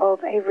hunk of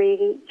a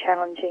really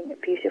challenging,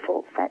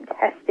 beautiful,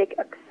 fantastic,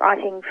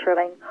 exciting,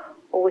 thrilling,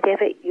 or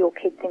whatever your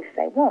kid thinks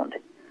they want,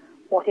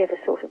 whatever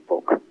sort of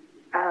book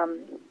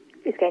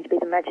is going to be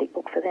the magic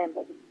book for them.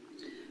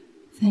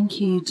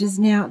 Thank you.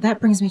 Now, that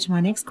brings me to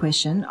my next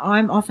question.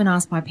 I'm often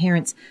asked by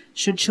parents,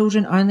 should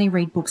children only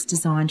read books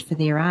designed for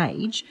their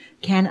age?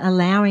 Can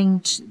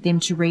allowing them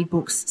to read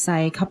books,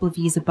 say, a couple of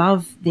years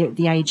above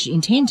the age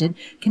intended,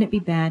 can it be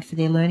bad for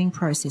their learning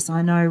process?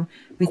 I know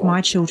with my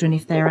children,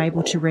 if they're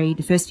able to read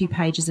the first few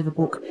pages of a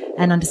book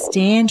and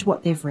understand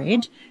what they've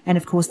read, and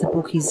of course the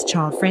book is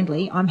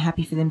child-friendly, I'm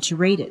happy for them to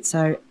read it.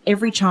 So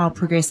every child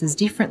progresses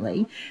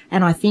differently,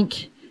 and I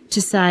think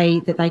to say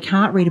that they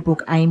can't read a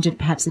book aimed at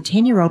perhaps a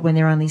 10-year-old when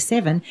they're only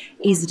 7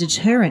 is a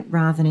deterrent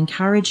rather than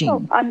encouraging.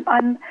 Oh,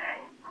 I'm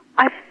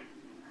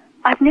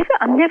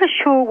never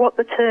sure what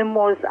the term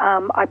was.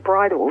 I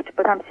bridled,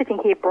 but I'm sitting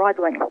here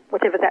bridling,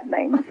 whatever that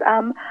means.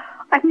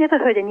 I've never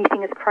heard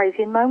anything as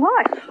crazy in my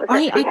life.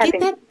 I get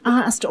that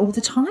asked all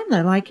the time,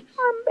 though. Like,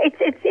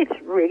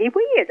 it's really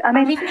weird. I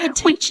mean, I've even had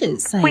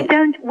teachers say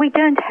we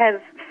don't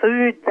have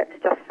food that's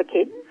just for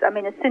kids. I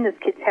mean, as soon as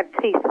kids have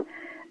teeth,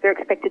 they're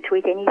expected to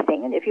eat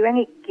anything, and if you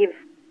only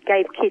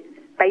gave kids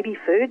baby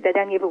food, they'd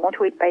only ever want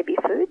to eat baby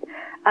food.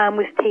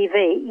 With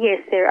TV,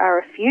 yes, there are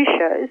a few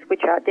shows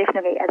which are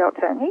definitely adults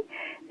only.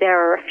 There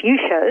are a few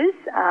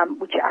shows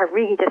which are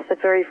really just for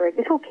very, very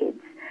little kids.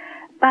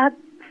 But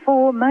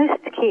for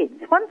most kids,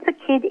 once a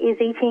kid is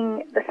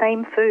eating the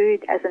same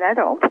food as an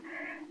adult,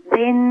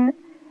 then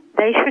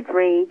they should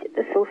read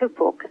the sort of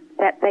book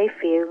that they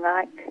feel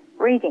like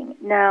reading.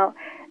 Now,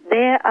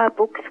 there are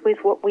books with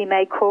what we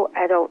may call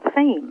adult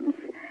themes,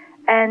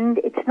 and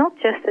it's not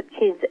just that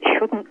kids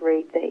shouldn't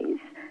read these.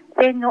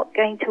 They're not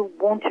going to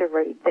want to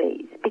read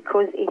these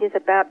because it is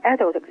about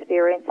adult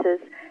experiences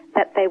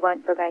that they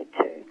won't relate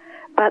to.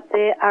 But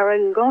there are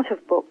a lot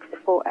of books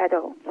for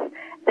adults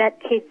that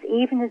kids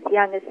even as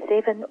young as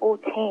 7 or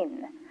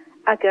 10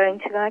 are going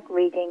to like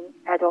reading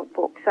adult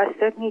books. I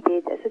certainly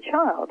did as a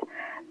child.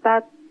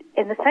 But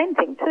in the same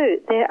thing too,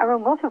 there are a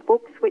lot of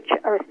books which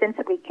are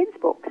ostensibly kids'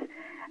 books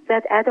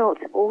that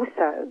adults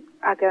also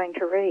are going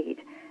to read.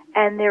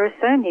 And there are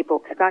so many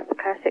books, like the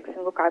classics,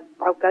 and look,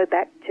 I'll go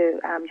back to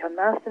John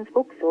Marston's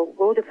books or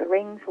Lord of the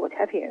Rings or what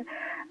have you.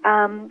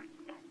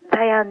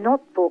 They are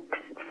not books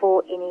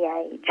for any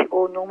age,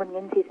 or Norman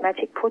Lindsay's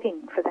Magic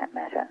Pudding for that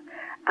matter.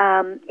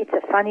 It's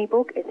a funny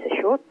book, it's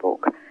a short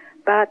book,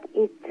 but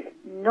it's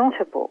not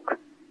a book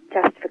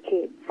just for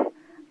kids.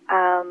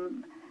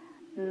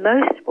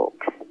 Most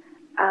books,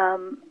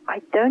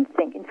 I don't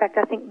think, in fact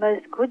I think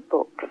most good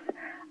books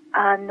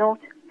are not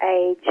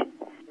age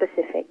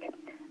specific.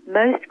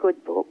 Most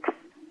good books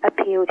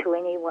appeal to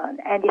anyone,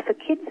 and if a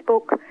kid's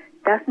book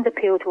doesn't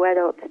appeal to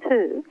adults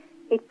too,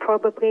 it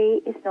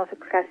probably is not a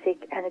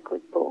classic and a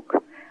good book.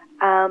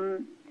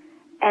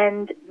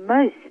 And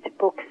most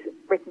books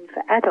written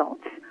for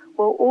adults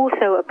will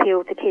also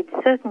appeal to kids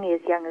certainly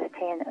as young as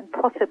 10 and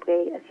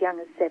possibly as young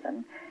as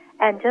 7.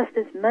 And just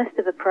as most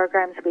of the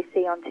programs we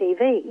see on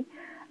TV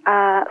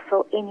are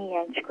for any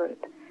age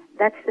group,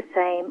 that's the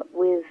same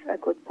with a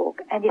good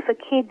book. And if a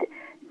kid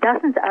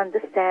doesn't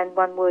understand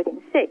one word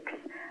in 6,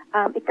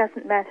 it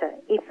doesn't matter.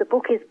 If the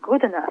book is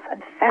good enough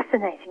and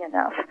fascinating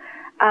enough,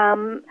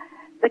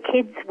 the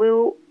kids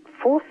will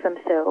force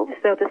themselves,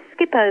 they'll just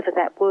skip over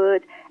that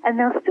word and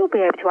they'll still be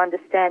able to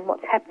understand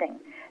what's happening.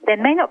 They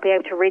may not be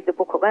able to read the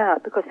book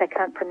aloud because they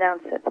can't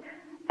pronounce it,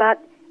 but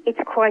it's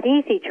quite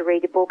easy to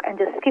read a book and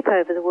just skip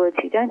over the words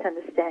you don't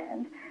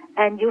understand,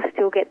 and you'll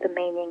still get the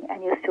meaning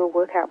and you'll still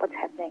work out what's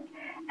happening.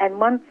 And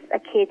once a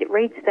kid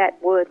reads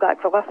that word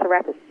like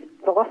velociraptor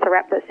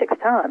 6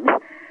 times,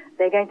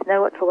 they're going to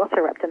know what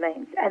velociraptor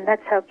means, and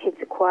that's how kids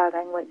acquire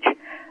language.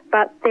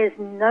 But there's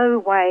no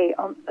way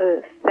on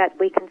earth that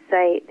we can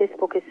say this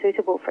book is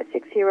suitable for a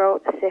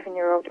 6-year-old, a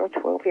 7-year-old, or a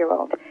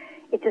 12-year-old.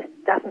 It just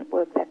doesn't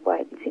work that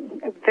way.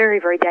 It's a very,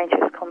 very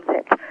dangerous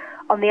concept.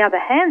 On the other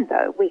hand,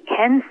 though, we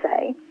can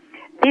say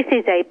this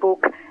is a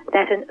book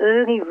that an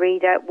early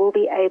reader will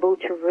be able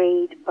to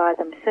read by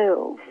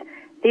themselves.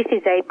 This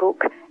is a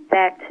book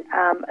that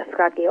a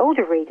slightly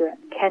older reader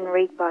can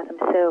read by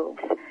themselves.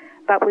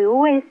 But we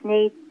always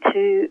need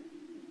to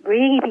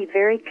really be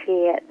very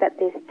clear that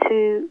there's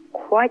two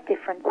quite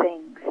different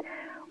things.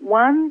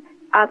 One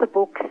are the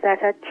books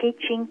that are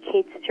teaching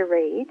kids to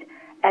read,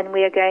 and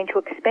we are going to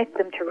expect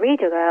them to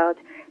read aloud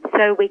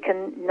so we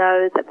can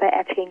know that they're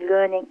actually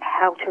learning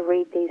how to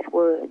read these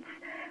words.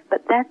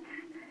 But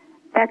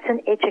that's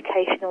an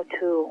educational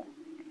tool.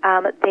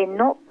 They're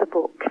not the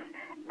books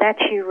that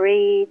you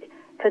read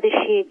for the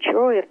sheer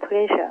joy of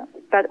pleasure,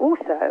 but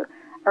also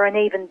are an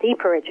even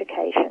deeper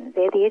education.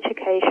 They're the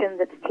education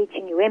that's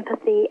teaching you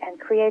empathy and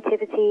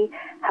creativity,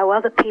 how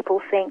other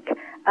people think,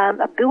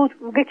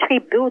 literally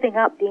building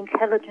up the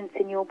intelligence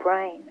in your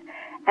brain.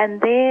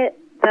 And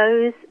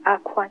those are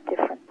quite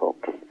different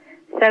books.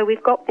 So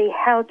we've got the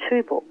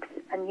how-to books,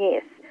 and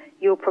yes,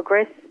 you'll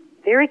progress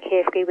very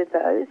carefully with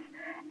those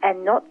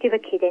and not give a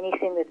kid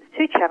anything that's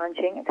too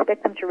challenging,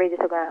 expect them to read it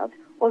aloud,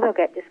 or they'll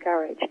get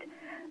discouraged.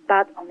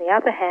 But on the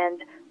other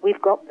hand,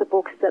 we've got the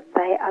books that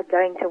they are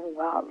going to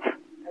love.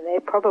 They're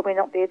probably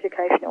not the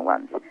educational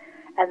ones.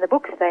 And the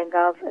books they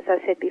love, as I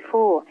said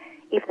before,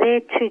 if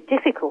they're too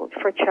difficult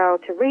for a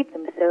child to read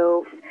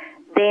themselves,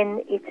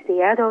 then it's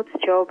the adult's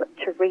job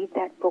to read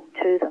that book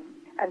to them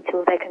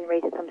until they can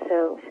read it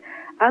themselves.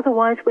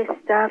 Otherwise, we're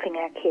starving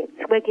our kids.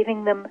 We're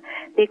giving them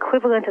the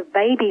equivalent of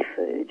baby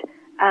food,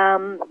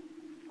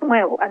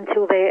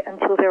 until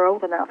they're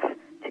old enough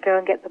to go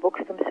and get the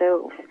books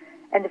themselves.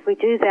 And if we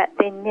do that,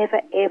 they're never,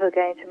 ever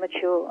going to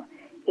mature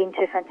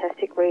into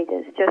fantastic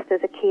readers, just as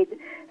a kid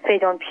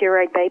fed on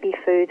pureed baby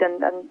food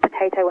and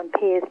potato and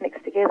pears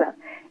mixed together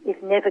is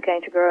never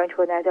going to grow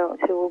into an adult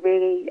who will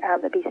really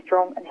be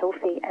strong and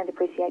healthy and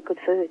appreciate good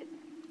food.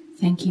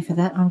 Thank you for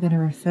that. I'm going to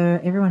refer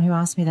everyone who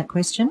asked me that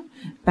question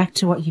back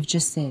to what you've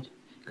just said,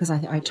 because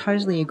I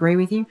totally agree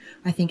with you.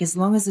 I think as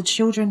long as the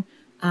children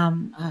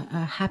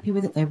are happy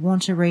with it, they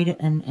want to read it,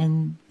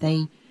 and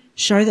they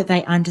show that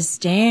they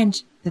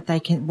understand that they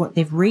can what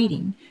they're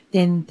reading,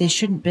 then there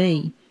shouldn't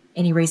be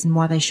any reason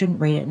why they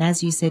shouldn't read it. And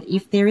as you said,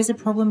 if there is a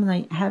problem and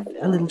they have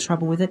a little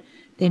trouble with it,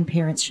 then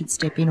parents should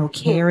step in, or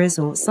carers,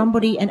 or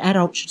somebody, an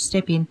adult should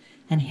step in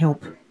and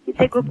help.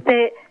 Look,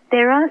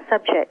 there are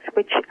subjects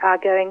which are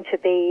going to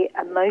be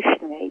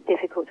emotionally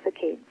difficult for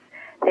kids.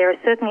 There are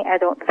certainly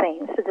adult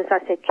themes, but as I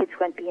said, kids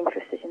won't be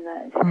interested in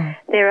those.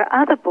 There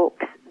are other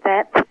books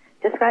that,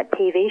 just like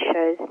TV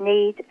shows,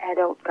 need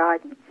adult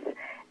guidance.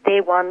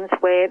 They're ones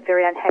where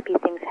very unhappy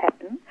things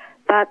happen,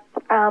 but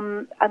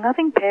a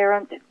loving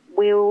parent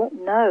will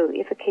know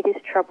if a kid is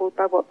troubled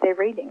by what they're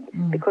reading,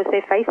 because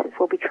their faces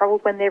will be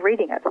troubled when they're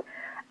reading it.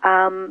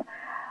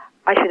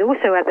 I should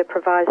also add the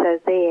proviso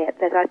there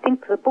that I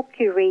think the book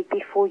you read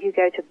before you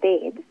go to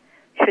bed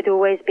should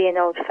always be an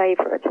old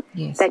favourite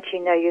that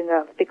you know you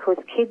love, because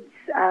kids,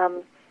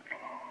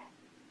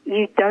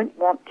 you don't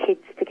want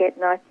kids to get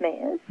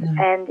nightmares,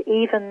 and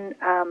even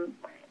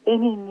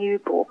any new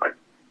book.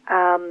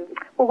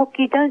 Well, look,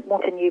 you don't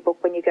want a new book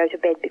when you go to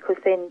bed, because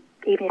then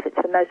even if it's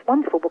the most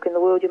wonderful book in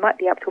the world, you might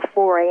be up till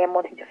 4 a.m.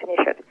 wanting to finish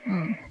it.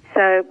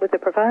 So with the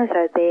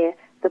proviso there,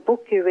 the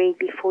book you read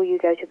before you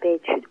go to bed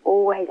should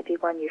always be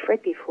one you've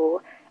read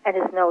before and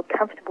is an old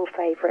comfortable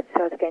favourite,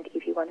 so it's going to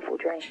give you wonderful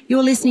dreams.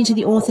 You're listening to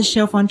the Author's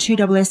Shelf on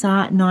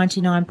 2SR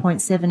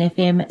 99.7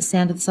 FM,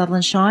 Sound of the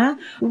Sutherland Shire.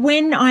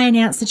 When I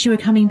announced that you were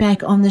coming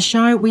back on the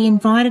show, we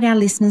invited our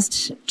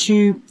listeners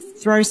to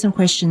throw some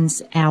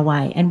questions our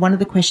way. And one of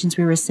the questions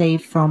we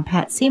received from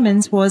Pat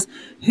Simmons was,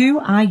 who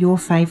are your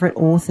favourite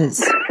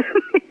authors?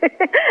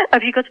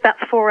 Have you got about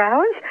 4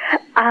 hours?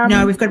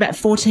 No, we've got about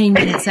 14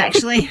 minutes,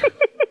 actually.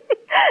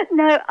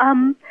 No,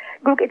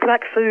 look, it's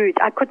like food.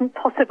 I couldn't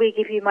possibly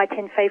give you my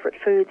 10 favourite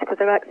foods because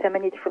I like so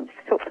many different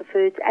sorts of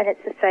foods, and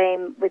it's the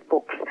same with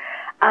books.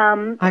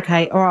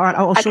 Okay, all right,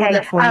 I'll shorten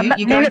that for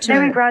you. Mary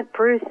Grant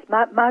Bruce,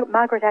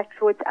 Margaret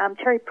Atwood,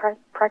 Terry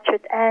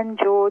Pratchett, Anne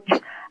George,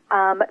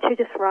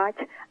 Judith Wright,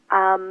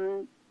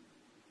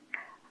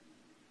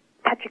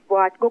 Patrick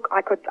White. Look,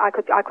 I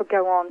could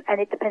go on, and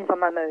it depends on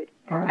my mood.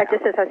 All right.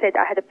 Just as I said,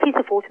 I had a piece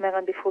of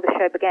watermelon before the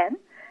show began,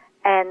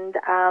 and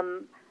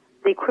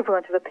the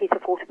equivalent of a piece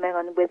of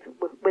watermelon with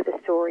a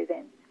story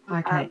then.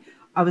 Okay.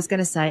 I was going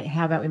to say,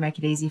 how about we make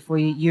it easy for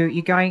you?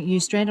 You're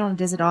stranded on a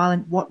desert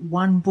island. What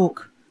one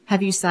book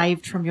have you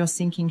saved from your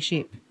sinking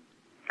ship?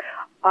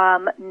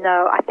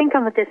 No, I think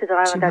on the desert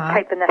island I'd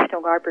take the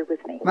National Library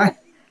with me. Right.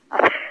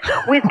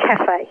 With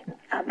cafe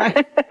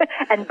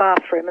and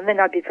bathroom, and then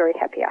I'd be very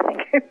happy, I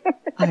think.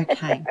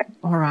 Okay.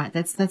 All right.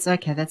 That's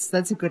okay. That's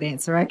a good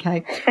answer.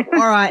 Okay.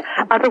 All right.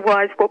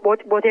 Otherwise,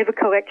 whatever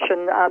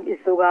collection is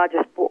the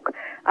largest book,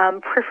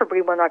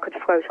 preferably one I could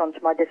float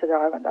onto my desert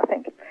island, I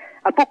think.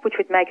 A book which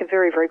would make a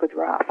very, very good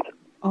raft.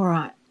 All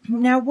right.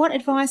 Now, what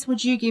advice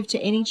would you give to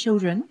any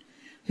children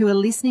who are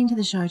listening to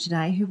the show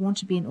today who want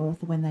to be an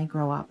author when they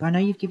grow up? I know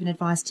you've given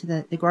advice to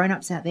the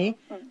grown-ups out there.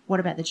 What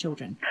about the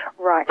children?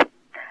 Right.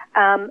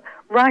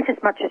 Write as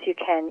much as you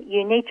can.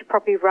 You need to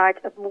probably write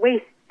at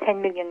least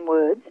 10 million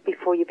words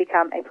before you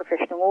become a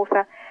professional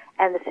author,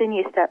 and the sooner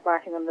you start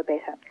writing them, the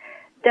better.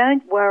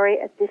 Don't worry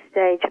at this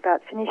stage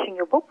about finishing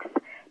your books,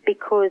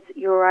 because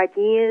your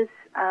ideas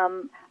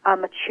are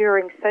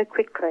maturing so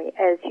quickly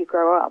as you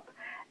grow up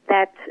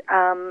that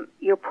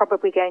you're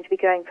probably going to be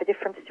going for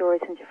different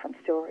stories and different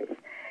stories.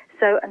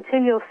 So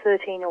until you're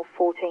 13 or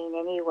 14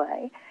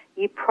 anyway,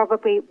 you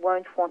probably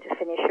won't want to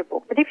finish a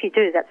book. But if you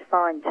do, that's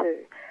fine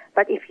too.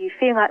 But if you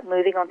feel like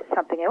moving on to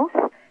something else,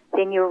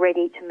 then you're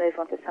ready to move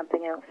on to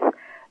something else.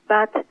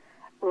 But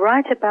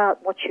write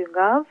about what you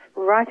love,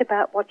 write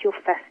about what you're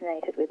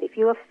fascinated with. If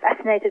you are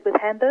fascinated with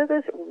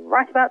hamburgers,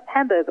 write about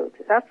hamburgers.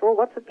 After all,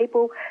 lots of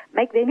people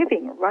make their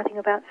living writing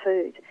about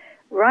food.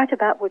 Write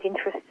about what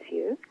interests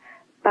you,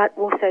 but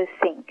also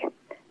think.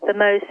 The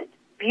most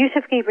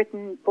beautifully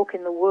written book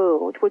in the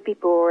world would be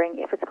boring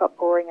if it's got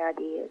boring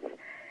ideas.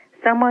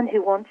 Someone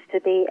who wants to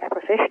be a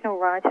professional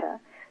writer,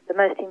 the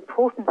most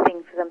important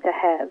thing for them to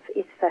have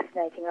is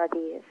fascinating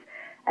ideas.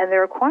 And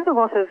there are quite a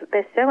lot of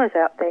bestsellers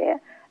out there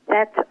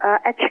that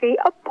are actually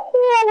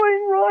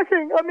appalling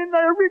writing. I mean, they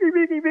are really,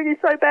 really, really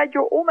so bad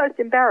you're almost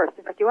embarrassed.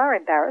 In fact, you are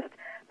embarrassed,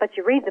 but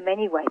you read them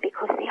anyway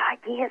because the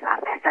ideas are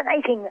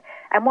fascinating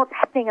and what's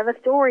happening and the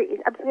story is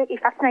absolutely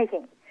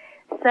fascinating.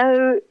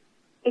 So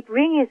it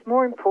really is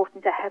more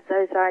important to have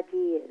those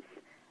ideas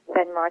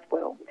than write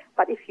well.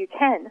 But if you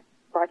can,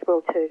 write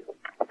well too.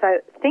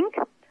 So think,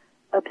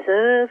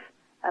 observe,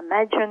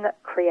 imagine,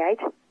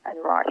 create,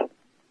 and write.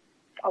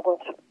 I will.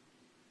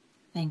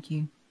 Thank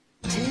you.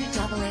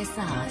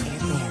 2SR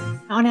FM.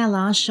 On our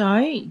last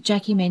show,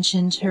 Jackie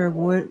mentioned her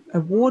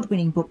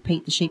award-winning book,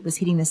 Pete the Sheep, was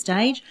hitting the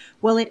stage.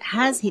 Well, it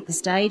has hit the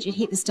stage. It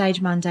hit the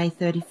stage Monday,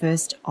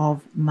 31st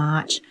of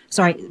March.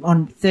 Sorry,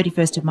 on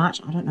 31st of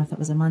March. I don't know if that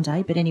was a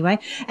Monday, but anyway.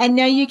 And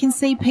now you can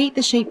see Pete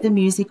the Sheep, the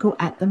musical,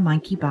 at the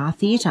Monkey Bar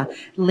Theatre,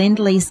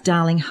 Lend-Lease,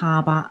 Darling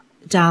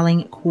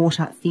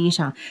Quarter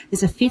Theatre.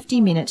 There's a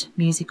 50-minute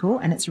musical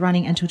and it's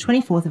running until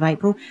 24th of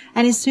April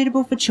and is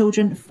suitable for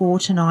children 4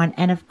 to 9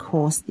 and, of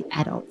course, the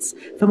adults.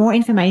 For more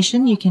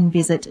information, you can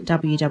visit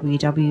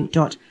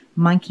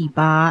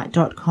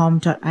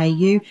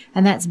www.monkeybar.com.au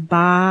and that's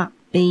bar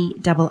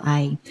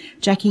B-A-A.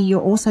 Jackie,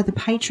 you're also the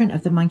patron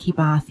of the Monkey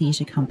Bar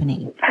Theatre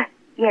Company.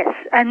 Yes,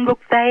 and look,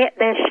 they're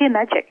sheer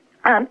magic.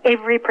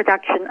 Every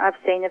production I've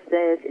seen of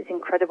theirs is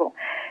incredible.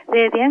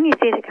 They're the only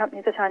theatre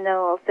company that I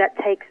know of that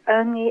takes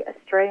only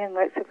Australian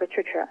works of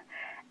literature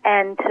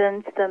and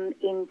turns them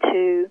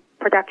into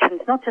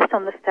productions, not just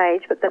on the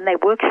stage, but then they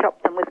workshop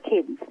them with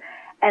kids.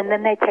 And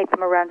then they take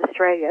them around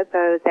Australia,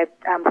 though they've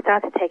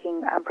started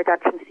taking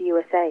productions to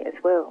USA as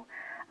well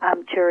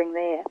during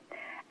there.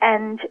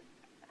 And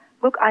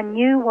look, I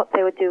knew what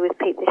they would do with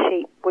Pete the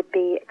Sheep would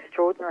be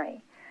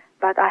extraordinary.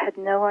 but I had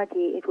no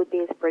idea it would be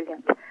as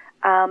brilliant.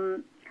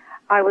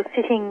 I was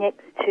sitting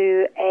next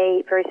to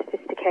a very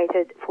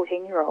sophisticated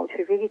 14-year-old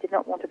who really did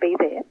not want to be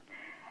there.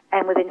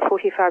 And within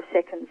 45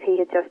 seconds, he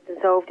had just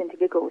dissolved into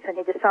giggles, and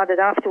he decided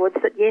afterwards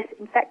that, yes,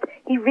 in fact,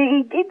 he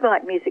really did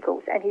like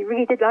musicals, and he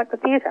really did like the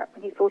theatre,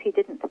 when he thought he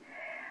didn't.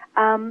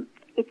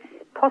 It's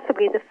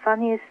possibly the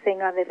funniest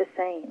thing I've ever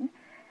seen,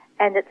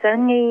 and it's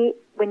only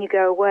when you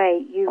go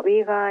away you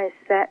realise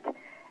that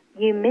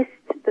you missed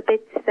the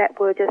bits that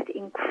were just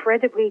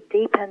incredibly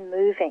deep and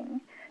moving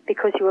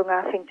because you were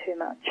laughing too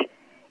much.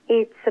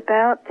 It's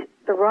about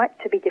the right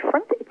to be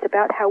different. It's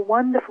about how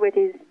wonderful it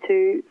is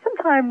to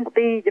sometimes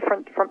be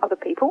different from other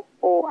people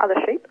or other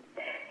sheep.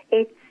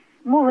 It's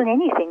more than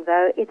anything,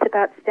 though, it's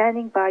about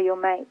standing by your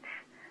mates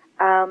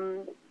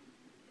and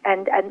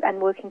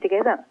working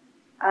together,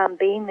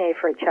 being there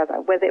for each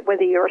other,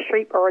 whether you're a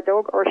sheep or a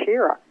dog or a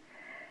shearer.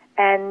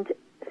 And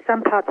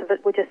some parts of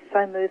it were just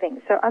so moving.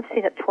 So I've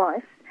seen it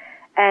twice,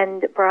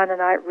 and Brian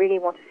and I really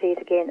want to see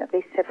it again at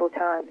least several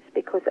times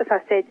because, as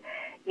I said,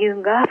 you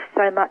laugh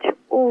so much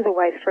all the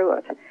way through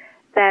it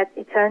that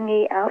it's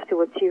only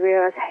afterwards you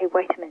realise, hey,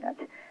 wait a minute,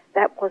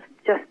 that was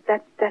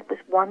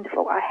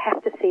wonderful. I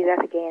have to see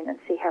that again and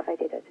see how they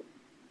did it.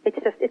 It's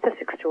just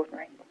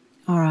extraordinary.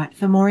 All right.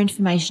 For more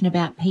information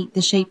about Pete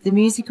the Sheep the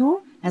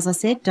musical, as I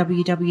said,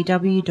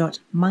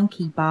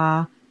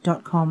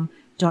 www.monkeybar.com.au.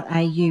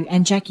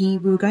 And Jackie,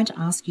 we were going to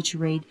ask you to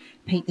read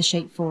Pete the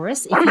Sheep for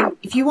us.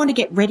 If you want to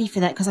get ready for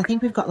that, because I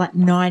think we've got like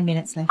 9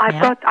 minutes left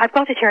now. I've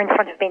got it here in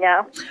front of me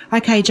now.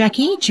 Okay,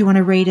 Jackie, do you want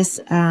to read us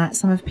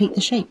some of Pete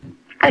the Sheep?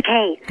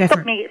 Okay,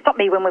 stop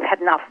me when we've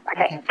had enough.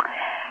 Okay.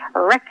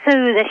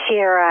 Ratsu the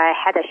shearer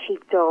had a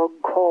sheepdog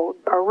called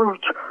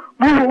Baruch.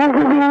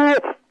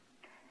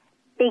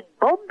 Big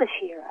Bob the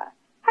shearer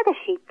had a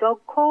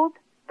sheepdog called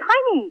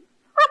Tiny.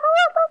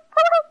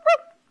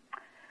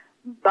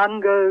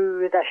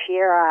 Bungo the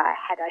shearer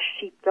had a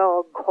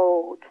sheepdog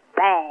called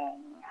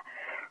Fang.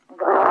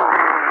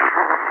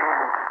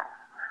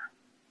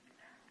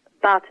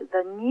 But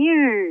the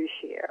new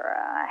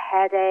shearer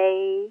had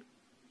a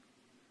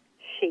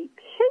sheep.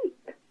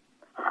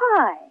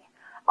 Hi,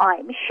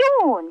 I'm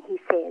Sean, he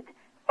said,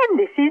 and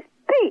this is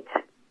Pete.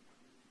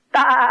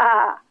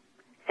 Bah,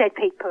 said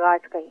Pete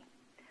politely,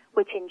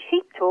 which in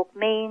sheep talk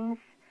means,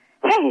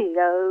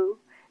 hello,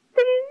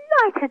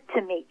 delighted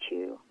to meet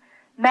you.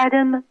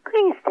 Madam,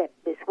 please step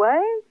this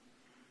way.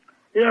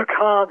 You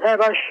can't have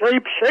a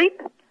sheep,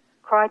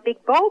 cried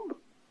Big Bob.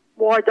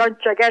 Why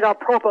don't you get a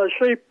proper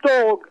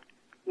sheepdog?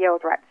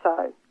 Yelled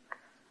Ratso.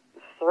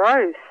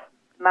 Throth,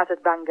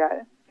 muttered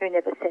Bungo, who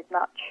never said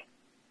much.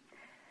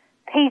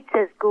 Pete's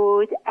as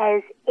good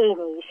as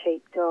any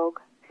sheepdog,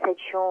 said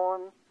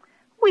Sean.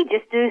 We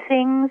just do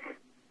things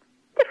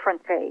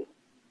differently.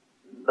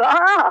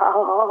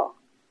 Bah,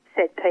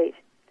 said Pete,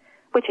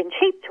 which in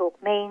sheep talk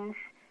means,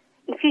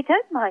 if you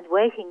don't mind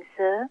waiting,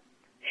 sir,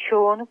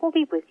 Sean will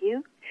be with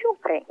you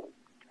shortly.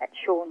 That's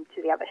Sean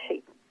to the other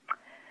sheep.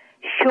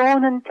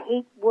 Sean and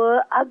Pete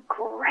were a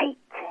great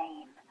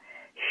team.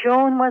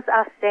 Sean was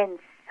a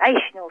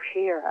sensational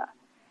shearer,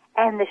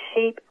 and the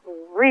sheep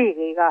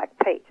really liked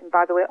Pete. And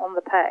by the way, on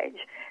the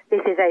page,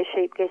 this is a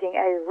sheep getting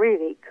a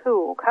really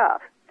cool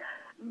cut.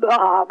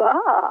 Bah,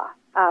 bah,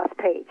 asked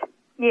Pete.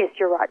 Yes,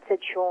 you're right, said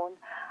Sean.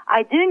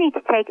 I do need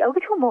to take a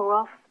little more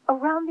off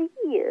around the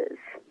ears.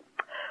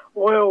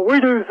 Well, we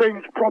do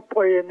things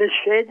properly in this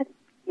shed,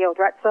 yelled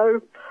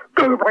Ratso.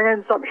 Go bring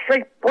in some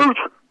sheep brute.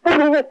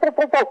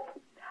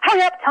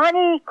 Hurry up,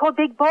 Tiny, called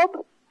Big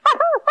Bob.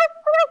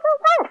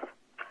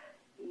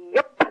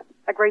 Yep,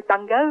 agreed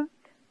Bungo,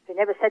 who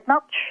never said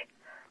much.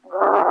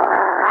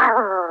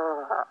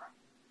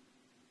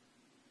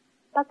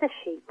 But the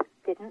sheep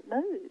didn't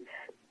move.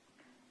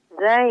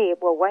 They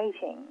were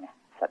waiting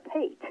for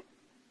Pete.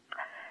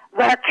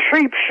 That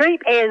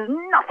sheep is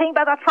nothing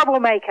but a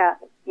troublemaker,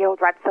 yelled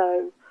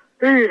Ratso.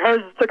 He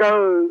has to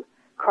go,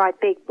 cried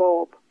Big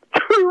Bob.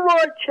 Too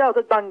right,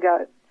 shouted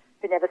Bungo,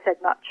 who never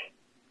said much.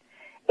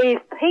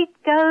 If Pete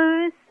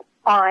goes,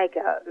 I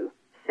go,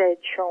 said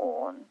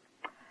Sean.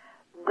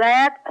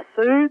 That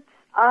suits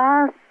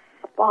us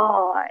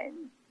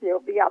fine,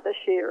 yelled the other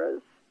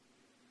shearers.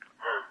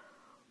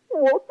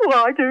 What will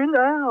I do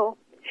now?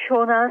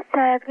 Sean asked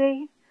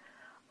sadly.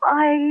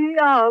 I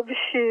love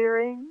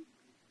shearing.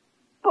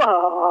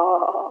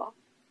 Bah,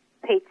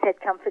 Pete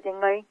said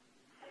comfortingly.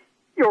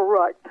 You're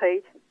right,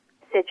 Pete,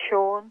 said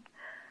Sean.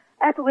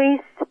 At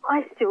least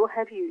I still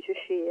have you to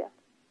shear.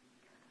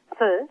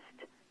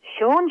 First,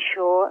 Sean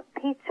shore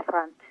Pete's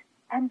front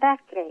and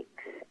back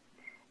legs.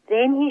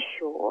 Then he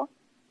shore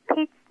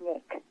Pete's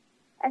neck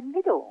and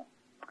middle.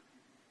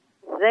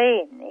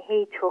 Then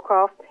he took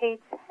off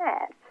Pete's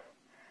hat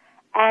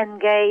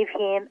and gave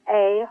him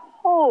a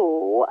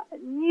whole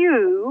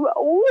new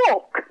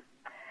look.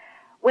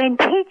 When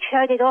Pete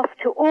showed it off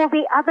to all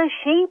the other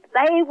sheep,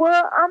 they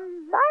were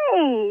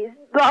amazed.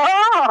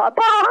 Bah!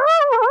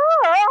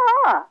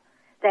 Bah!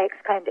 They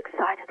exclaimed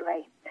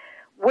excitedly.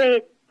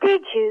 Where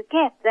did you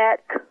get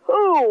that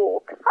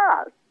cool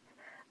cut?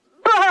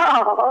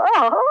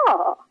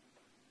 Bah!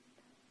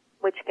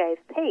 Which gave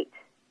Pete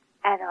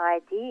an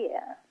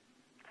idea.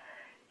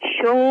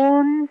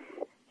 Sean's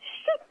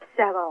Sheep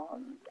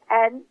Salon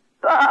and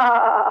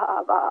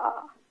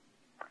Baba.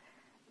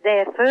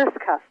 Their first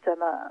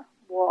customer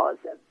was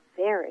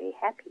very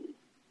happy.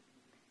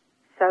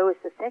 So was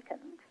the second.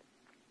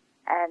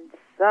 And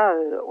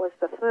so was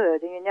the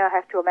third. And you now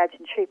have to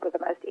imagine sheep with the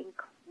most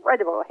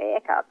incredible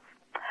haircuts.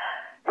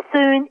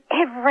 Soon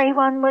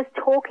everyone was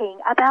talking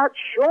about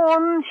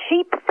Sean's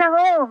Sheep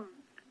Salon.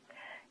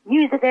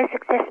 News of their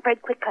success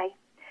spread quickly.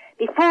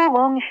 Before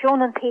long,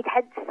 Sean and Pete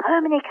had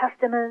so many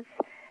customers,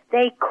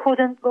 they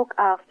couldn't look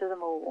after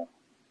them all.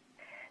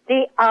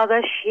 The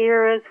other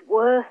shearers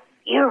were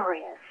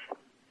furious.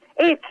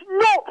 It's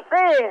not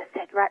fair,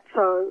 said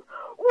Ratso.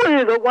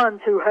 We're the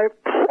ones who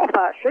have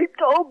proper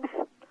sheepdogs.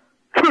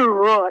 Too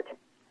right,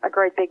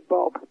 agreed Big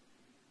Bob.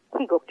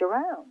 He looked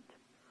around.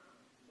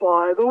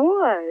 By the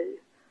way,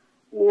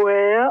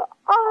 where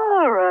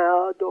are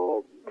our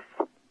dogs?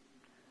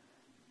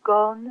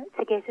 Gone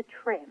to get a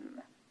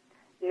trim.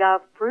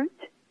 Love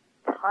Brute,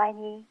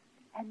 Tiny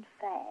and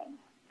Fang.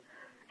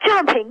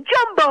 Jumping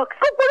Jumbox,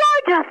 look what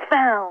I just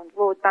found,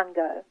 roared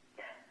Bungo,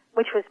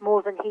 which was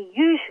more than he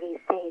usually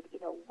said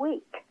in a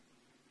week.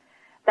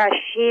 The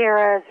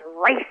shearers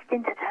raced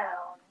into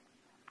town.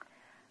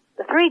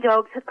 The three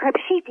dogs had crept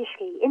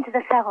sheepishly into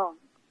the salon.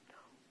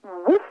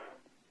 Woof,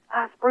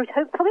 asked Brute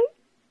hopefully.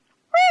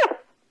 Woof,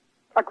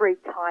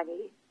 agreed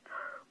Tiny.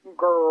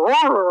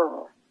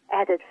 Grrr,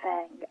 added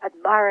Fang,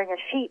 admiring a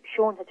sheep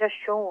Sean had just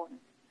shorn.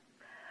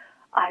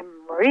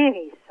 I'm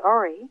really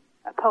sorry,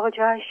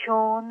 apologised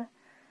Sean,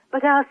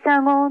 but our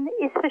salon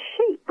is for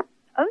sheep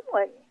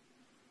only.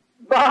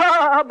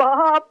 Ba,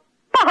 ba,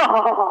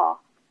 ba,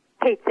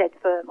 Pete said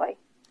firmly.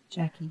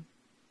 Jackie,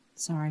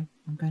 sorry,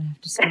 I'm going to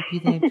have to stop you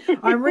there.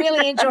 I'm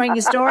really enjoying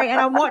your story,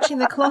 and I'm watching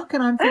the clock,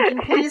 and I'm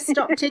thinking, please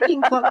stop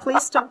ticking, clock,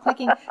 please stop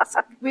clicking.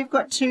 We've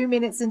got 2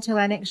 minutes until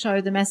our next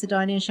show, the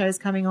Macedonian show, is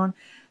coming on.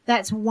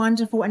 That's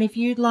wonderful. And if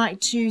you'd like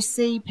to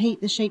see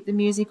Pete the Sheep, the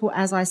musical,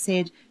 as I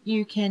said,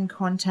 you can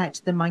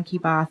contact the Monkey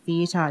Bar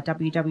Theatre at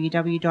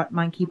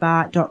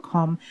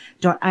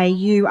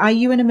www.monkeybar.com.au. Are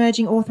you an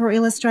emerging author or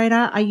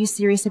illustrator? Are you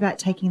serious about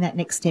taking that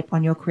next step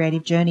on your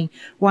creative journey?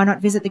 Why not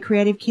visit the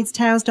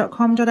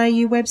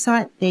creativeKidsTales.com.au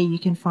website? There you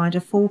can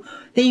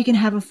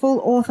have a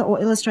full author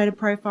or illustrator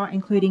profile,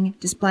 including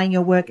displaying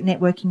your work,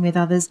 networking with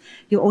others.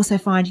 You'll also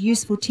find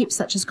useful tips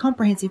such as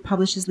comprehensive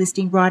publishers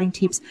listing, writing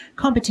tips,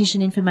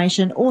 competition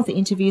information, author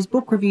interviews,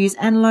 book reviews,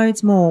 and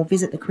loads more.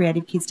 Visit the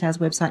Creative Kids Tales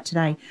website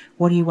today.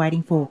 What are you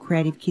waiting for?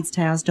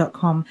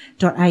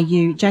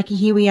 creativekidstales.com.au. Jackie,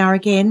 here we are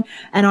again,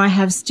 and I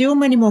have still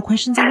many more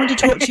questions. I want to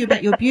talk to you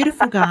about your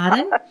beautiful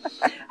garden.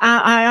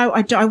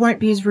 I won't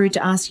be as rude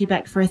to ask you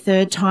back for a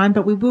third time,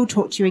 but we will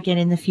talk to you again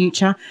in the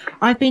future.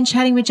 I've been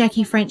chatting with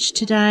Jackie French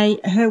today.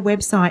 Her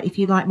website, if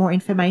you'd like more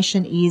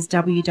information, is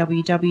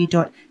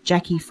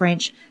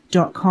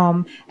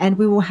www.jackiefrench.com, and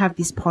we will have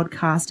this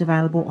podcast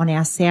available on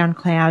our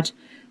SoundCloud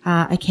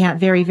account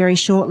very, very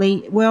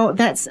shortly. Well,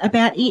 that's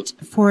about it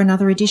for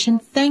another edition.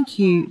 Thank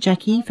you,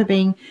 Jackie, for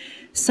being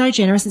so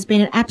generous. It's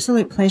been an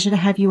absolute pleasure to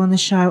have you on the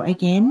show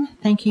again.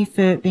 Thank you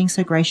for being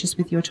so gracious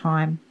with your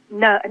time.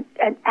 No,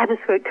 an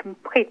absolute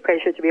complete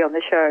pleasure to be on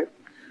the show.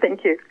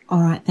 Thank you.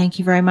 All right. Thank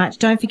you very much.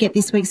 Don't forget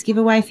this week's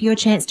giveaway for your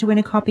chance to win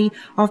a copy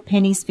of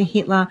Pennies for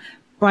Hitler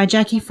by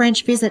Jackie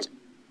French. Visit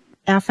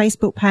our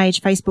Facebook page,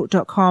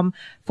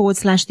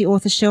 facebook.com/The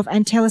Author's Shelf,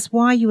 and tell us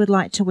why you would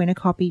like to win a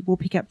copy. We'll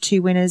pick up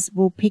 2 winners.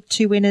 We'll pick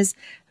 2 winners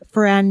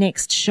for our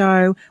next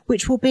show,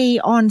 which will be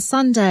on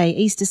Sunday,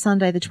 Easter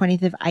Sunday, the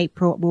 20th of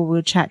April.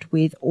 We'll chat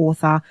with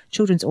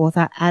children's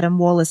author Adam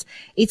Wallace.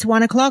 It's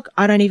 1:00.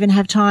 I don't even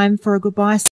have time for a goodbye.